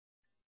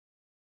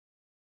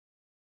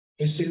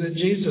 We see that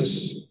Jesus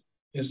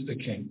is the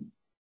king.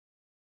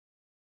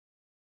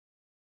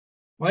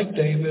 Like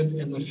David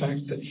in the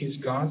fact that he's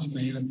God's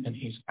man and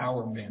he's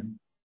our man.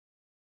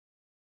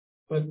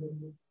 But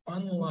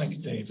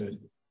unlike David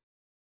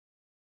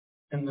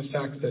in the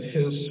fact that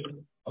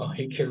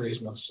he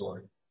carries no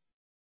sword.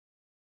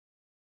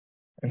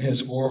 And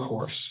his war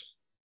horse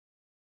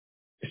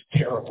is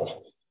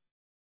terrible.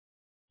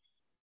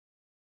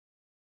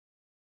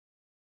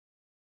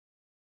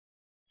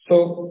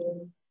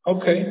 So,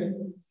 okay,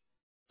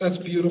 that's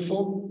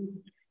beautiful.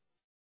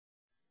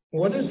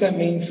 What does that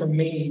mean for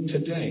me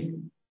today?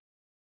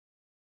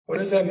 What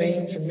does that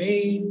mean for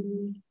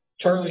me,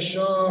 Charlie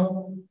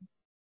Shaw?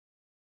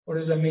 What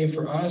does that mean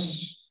for us,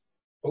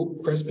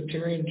 Hope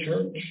Presbyterian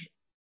Church?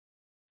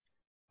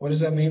 What does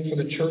that mean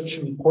for the church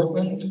in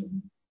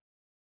Portland?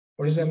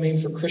 What does that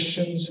mean for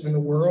Christians in the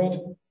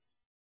world?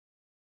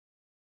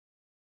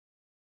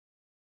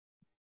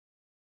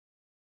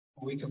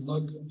 We can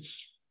look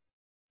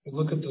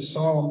at the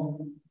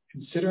psalm,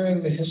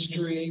 considering the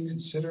history,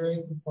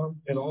 considering what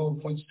it all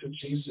points to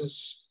Jesus.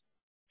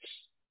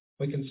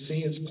 We can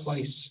see its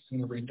place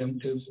in the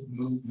redemptive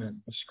movement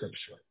of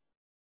Scripture.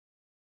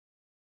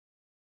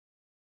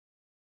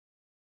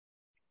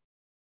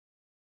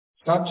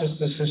 It's not just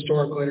this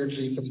historic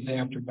liturgy for the day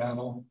after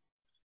battle.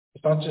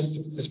 It's not just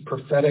this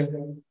prophetic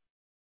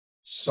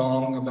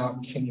song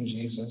about King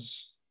Jesus.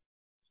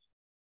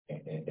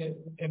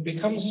 It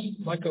becomes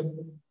like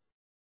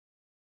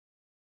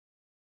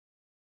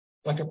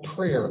a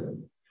prayer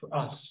for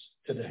us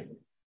today.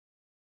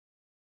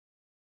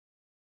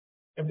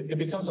 It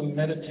becomes a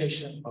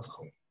meditation of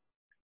hope.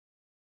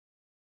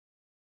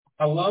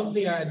 I love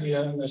the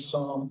idea in this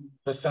psalm,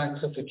 the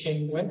fact that the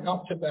king went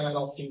out to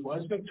battle, he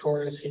was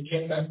victorious, he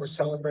came back, we're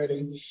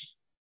celebrating.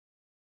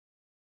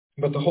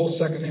 But the whole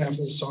second half of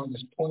the song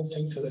is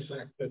pointing to the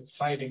fact that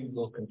fighting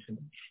will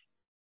continue.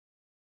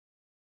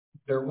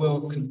 There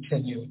will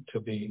continue to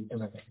be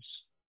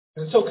enemies.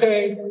 And it's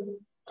okay,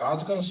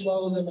 God's going to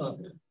swallow them up.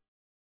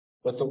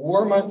 But the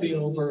war might be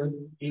over,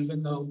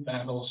 even though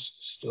battles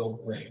still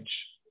rage.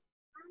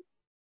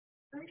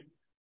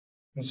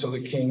 And so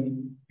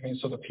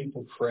the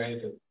people pray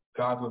that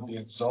God would be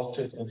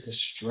exalted in his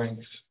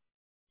strength.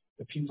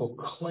 The people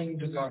cling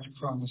to God's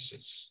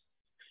promises.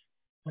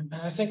 And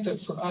I think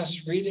that for us,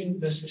 reading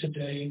this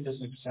today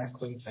is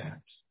exactly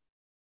that.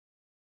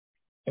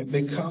 It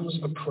becomes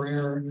a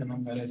prayer and a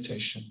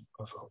meditation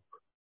of hope.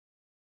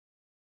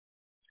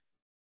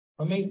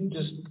 Let me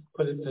just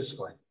put it this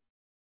way.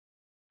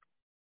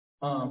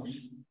 Our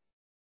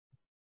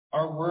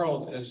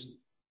world is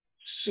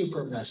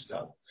super messed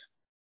up.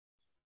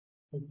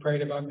 We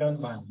prayed about gun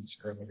violence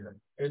earlier.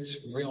 It's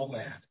real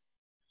bad.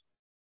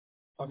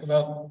 Talk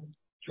about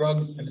drug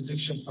and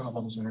addiction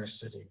problems in our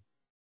city.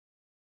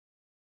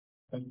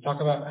 And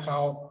talk about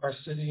how our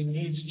city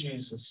needs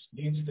Jesus,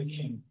 needs the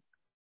King.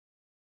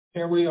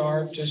 Here we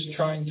are just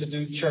trying to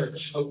do church,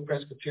 Hope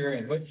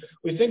Presbyterian.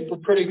 We think we're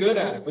pretty good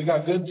at it. We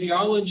got good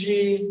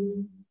theology.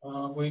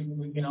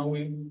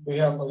 We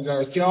have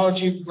our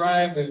theology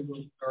right,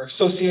 our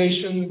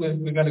association.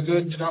 We've got a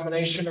good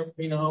denomination.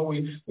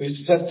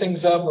 We set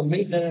things up. We're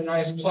meeting in a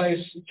nice place.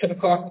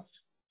 10:00,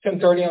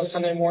 10:30 on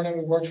Sunday morning.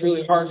 We worked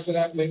really hard for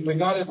that. We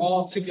got it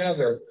all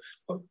together.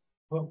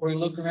 But we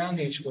look around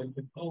each week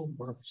and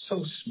we're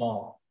so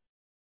small,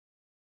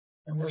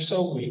 and we're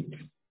so weak,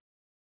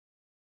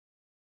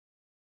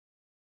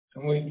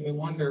 and we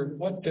wonder,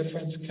 what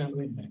difference can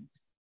we make?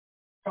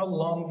 How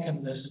long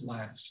can this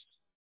last?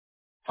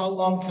 How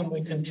long can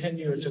we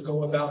continue to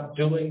go about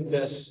doing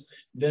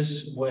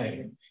this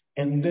way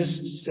in this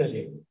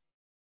city?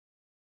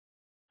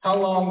 How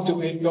long do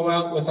we go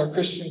out with our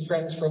Christian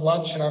friends for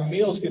lunch and our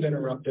meals get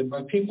interrupted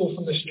by people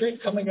from the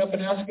street coming up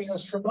and asking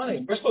us for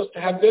money? We're supposed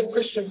to have good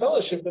Christian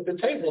fellowship at the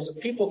tables, and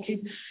people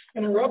keep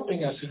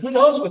interrupting us. Who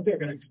knows what they're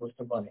going to do with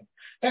the money?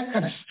 That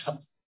kind of stuff.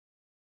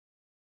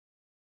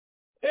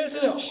 Isn't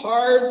it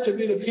hard to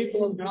be the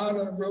people of God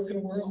in a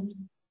broken world?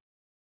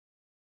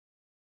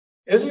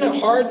 Isn't it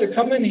hard to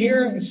come in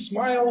here and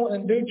smile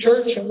and do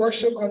church and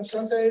worship on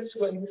Sundays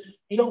when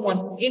you don't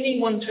want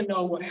anyone to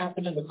know what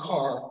happened in the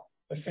car,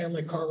 the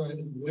family car ride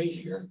on the way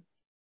here?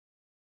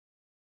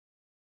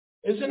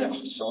 Isn't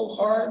it so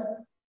hard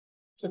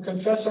to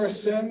confess our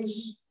sins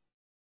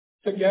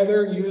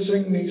together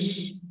using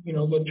these,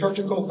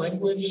 liturgical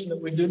language, and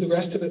that we do the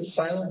rest of it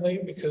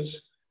silently? Because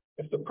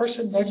if the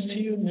person next to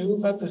you knew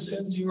about the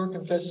sins you were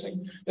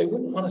confessing, they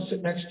wouldn't want to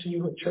sit next to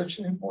you at church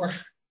anymore.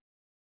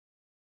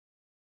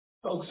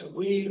 Folks,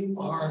 we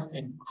are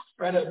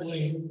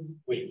incredibly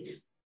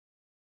weak.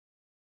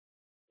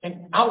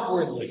 And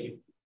outwardly,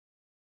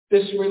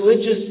 this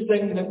religious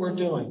thing that we're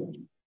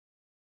doing,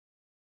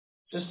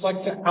 just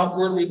like the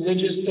outward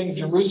religious thing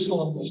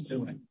Jerusalem was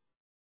doing,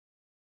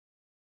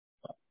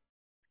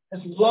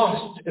 has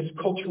lost its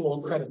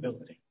cultural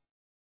credibility.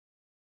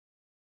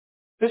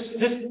 This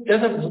isn't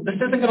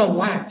going to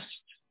last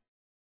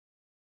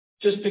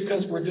just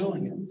because we're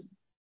doing it.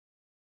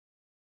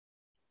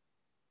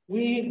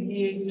 We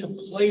need to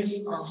place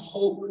our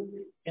hope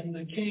in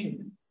the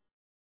King.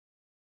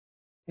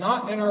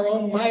 Not in our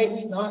own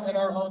might, not in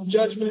our own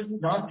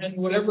judgment, not in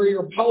whatever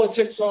your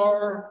politics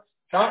are,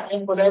 not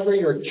in whatever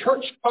your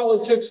church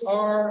politics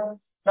are,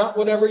 not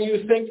whatever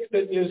you think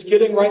that is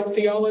getting right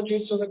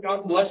theology so that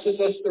God blesses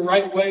us the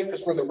right way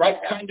because we're the right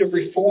kind of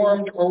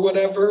reformed or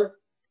whatever.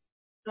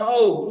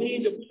 No, we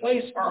need to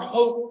place our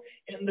hope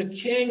in the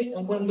King.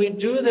 And when we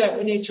do that,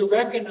 we need to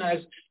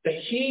recognize that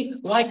He,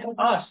 like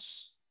us,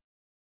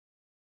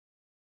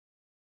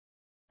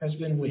 has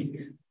been weak.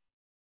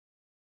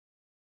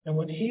 And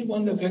when He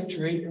won the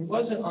victory, it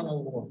wasn't on a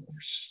war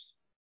horse.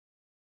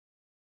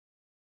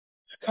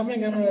 It's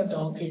coming in on a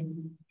donkey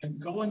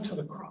and going to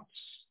the cross.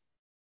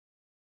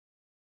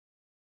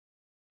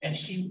 And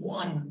He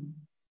won.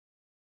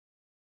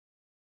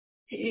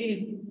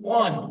 He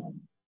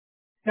won.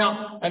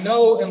 Now, I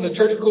know in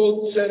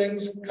liturgical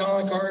settings, kind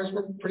of like ours,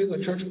 we're pretty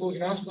liturgical.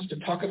 You're not supposed to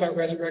talk about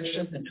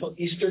resurrection until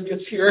Easter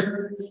gets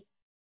here.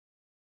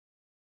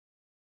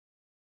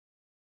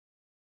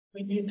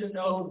 We need to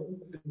know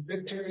the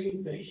victory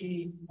that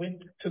He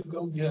went to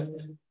go get,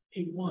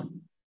 He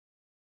won.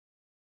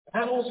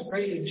 Battles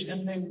rage,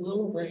 and they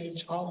will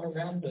rage all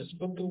around us,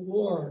 but the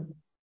war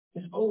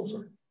is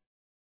over.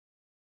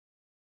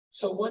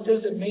 So what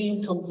does it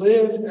mean to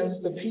live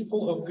as the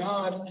people of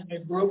God in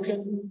a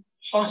broken,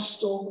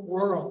 hostile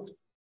world?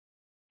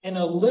 In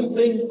a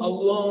limping,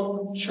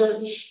 alone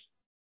church?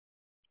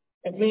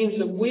 It means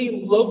that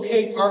we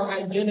locate our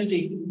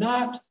identity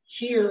not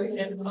here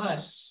in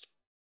us,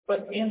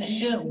 but in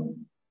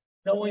Him,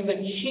 knowing that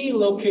He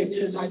locates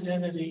His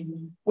identity.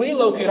 We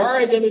locate our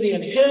identity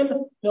in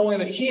Him, knowing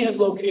that He has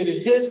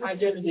located His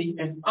identity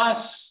in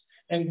us.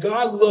 And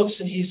God looks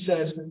and He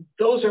says,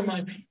 those are my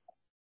people.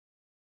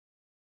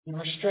 And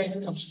our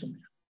strength comes from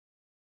Him.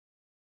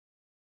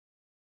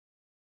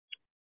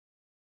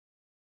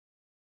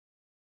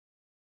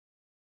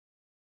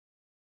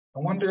 I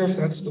wonder if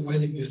that's the way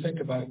that you think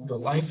about your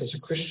life as a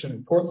Christian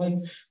in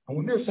Portland. I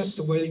wonder if that's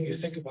the way that you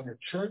think about our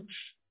church.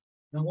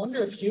 And I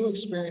wonder if you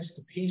experience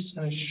the peace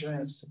and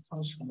assurance that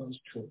comes from those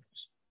truths.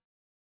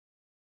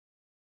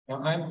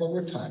 Now, I'm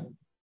over time,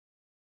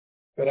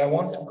 but I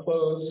want to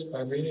close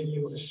by reading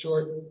you a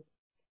short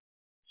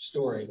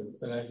story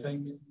that I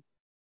think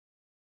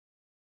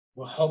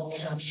will help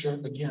capture,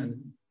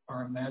 again,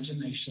 our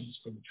imaginations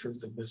for the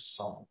truth of this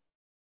psalm.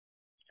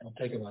 It'll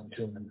take about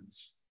 2 minutes.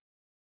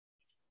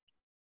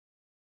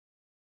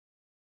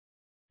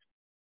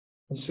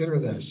 Consider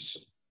this.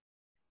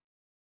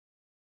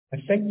 I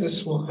think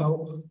this will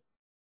help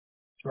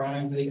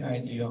drive the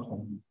idea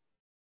home,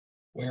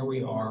 where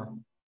we are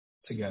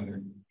together.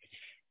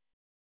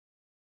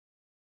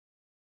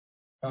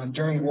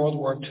 During World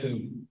War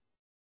II,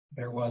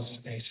 there was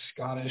a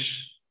Scottish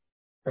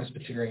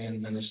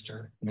Presbyterian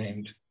minister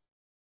named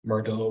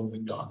Murdo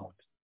MacDonald.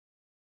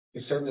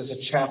 He served as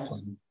a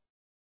chaplain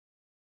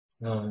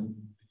in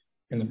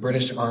the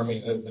British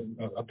Army,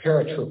 a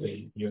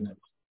paratrooping unit.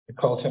 They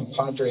called him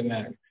Padre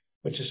Mac,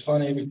 which is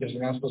funny because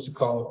you're not supposed to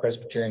call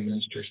Presbyterian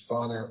ministers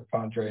father or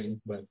padre,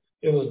 but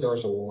There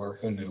was a war,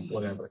 who knew,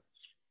 whatever.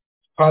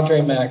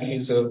 Padre Mac,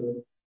 he's a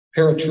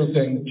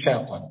paratrooping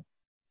chaplain.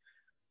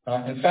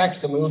 In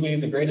fact, the movie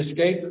The Great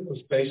Escape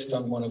was based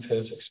on one of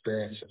his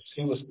experiences.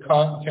 He was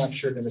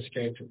captured and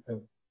escaped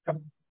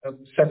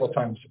several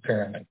times,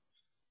 apparently.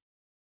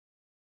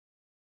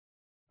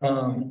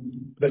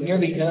 But near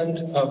the end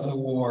of the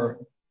war,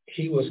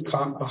 he was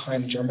caught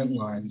behind German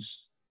lines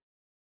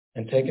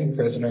and taken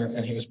prisoner,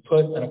 and he was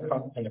put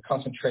in a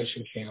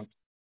concentration camp,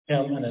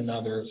 him and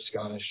another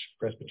Scottish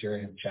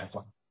Presbyterian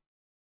chaplain.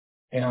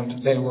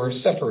 And they were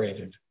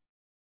separated.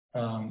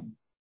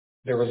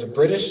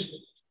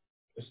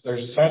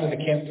 There's a side of the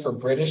camp for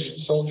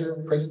British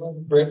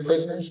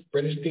prisoners,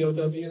 British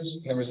POWs,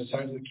 and there was a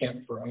side of the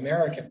camp for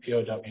American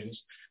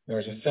POWs. There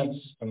was a fence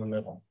in the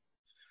middle.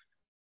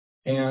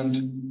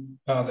 And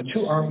the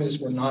two armies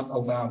were not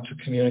allowed to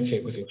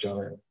communicate with each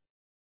other.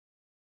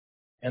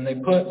 And they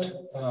put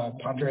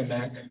Padre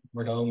Mac,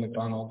 Murdo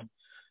MacDonald,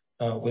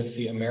 with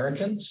the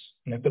Americans,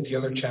 and they put the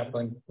other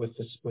chaplain with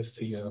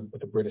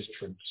the British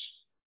troops.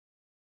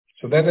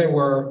 So there they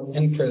were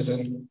in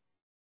prison,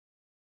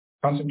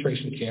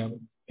 concentration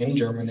camp in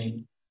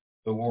Germany.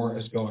 The war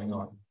is going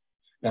on.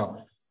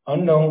 Now,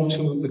 unknown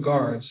to the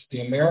guards,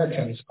 the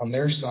Americans on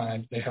their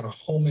side, they had a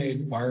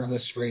homemade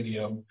wireless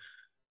radio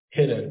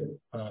hidden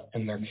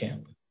in their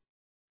camp.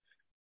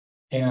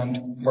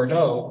 And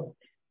Murdo,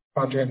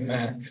 Padre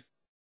Mac,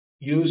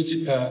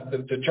 used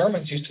the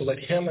Germans used to let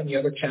him and the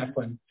other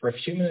chaplain for a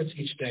few minutes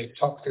each day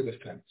talk through the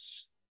fence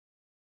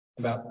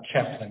about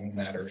chaplain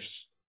matters.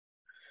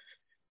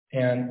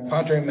 And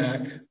Padre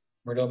Mac,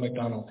 Murdo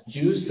MacDonald,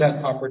 used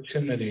that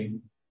opportunity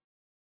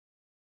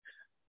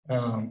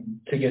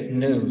to get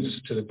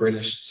news to the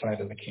British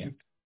side of the camp.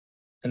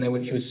 And he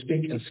would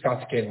speak in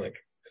Scots Gaelic,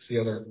 because the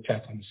other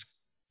chaplain's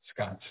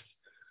Scots.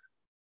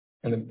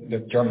 And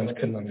the Germans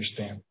couldn't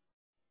understand.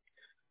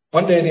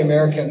 One day, the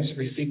Americans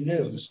received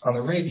news on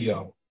the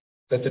radio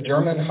that the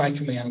German high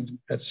command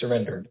had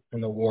surrendered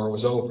and the war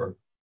was over.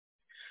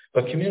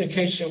 But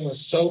communication was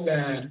so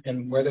bad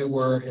in where they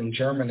were in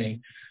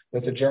Germany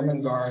that the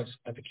German guards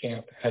at the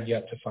camp had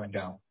yet to find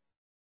out.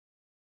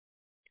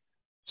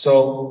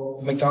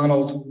 So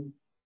MacDonald,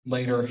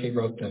 later, he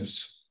wrote this.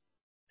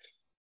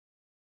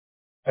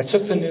 I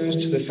took the news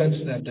to the fence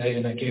that day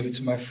and I gave it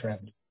to my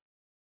friend.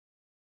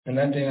 And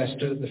that day I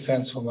stood at the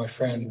fence while my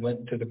friend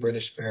went to the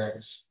British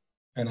barracks,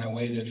 and I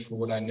waited for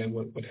what I knew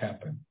would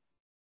happen.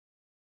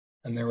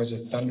 And there was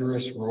a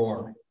thunderous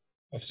roar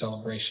of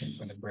celebration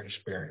from the British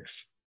barracks.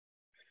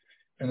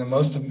 And the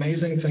most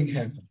amazing thing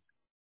happened.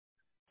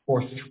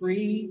 For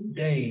 3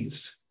 days,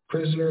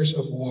 prisoners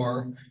of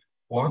war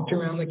walked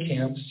around the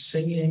camp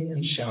singing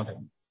and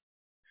shouting.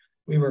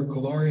 We were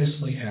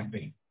gloriously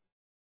happy.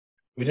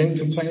 We didn't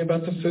complain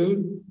about the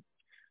food.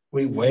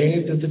 We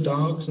waved at the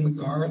dogs and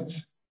the guards,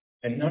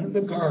 and none of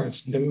the guards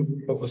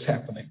knew what was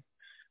happening.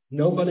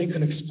 Nobody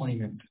could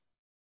explain it.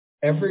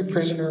 Every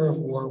prisoner of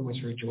war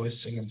was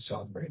rejoicing and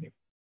celebrating.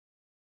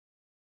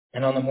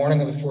 And on the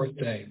morning of the 4th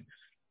day,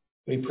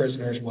 we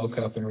prisoners woke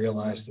up and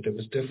realized that it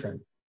was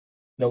different.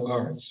 No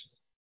guards.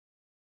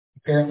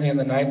 Apparently in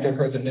the night they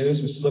heard the news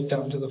and slipped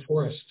out into the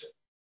forest.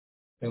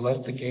 They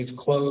left the gates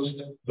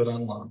closed but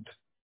unlocked.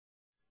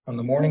 On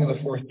the morning of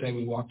the 4th day,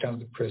 we walked out of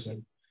the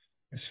prison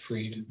as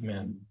freed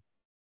men.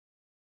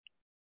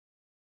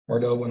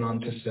 Murdo went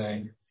on to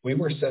say, we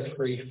were set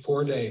free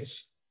 4 days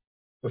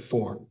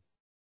before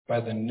by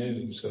the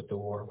news that the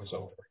war was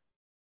over.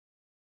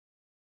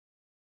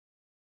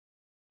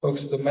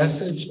 Folks, the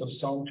message of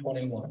Psalm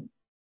 21,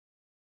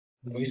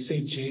 when we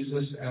see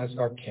Jesus as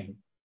our King,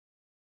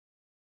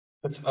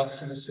 puts us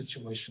in a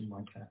situation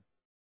like that.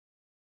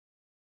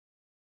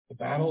 The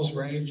battles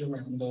rage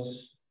around us.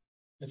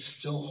 It's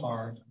still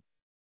hard.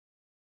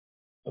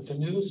 But the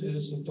news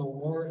is that the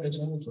war is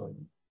over.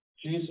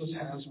 Jesus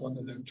has won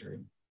the victory.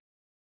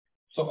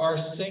 So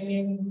our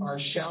singing, our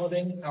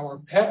shouting, our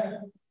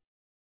pep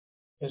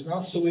is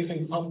not so we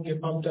can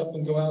get pumped up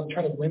and go out and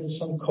try to win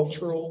some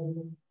cultural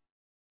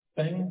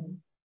thing.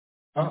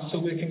 Not so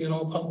we can get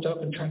all pumped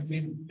up and try to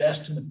be the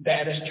best and the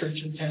baddest church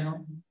in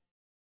town.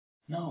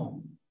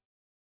 No.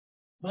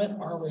 Let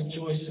our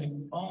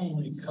rejoicing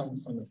only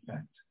come from the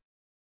fact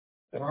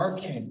that our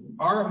King,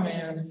 our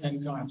man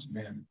and God's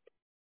man,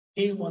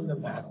 he won the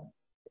battle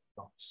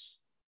for us.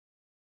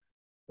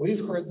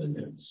 We've heard the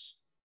news.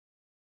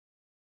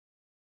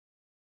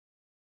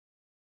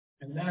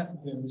 And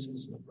that news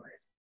is liberating.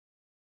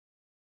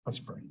 Let's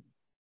pray.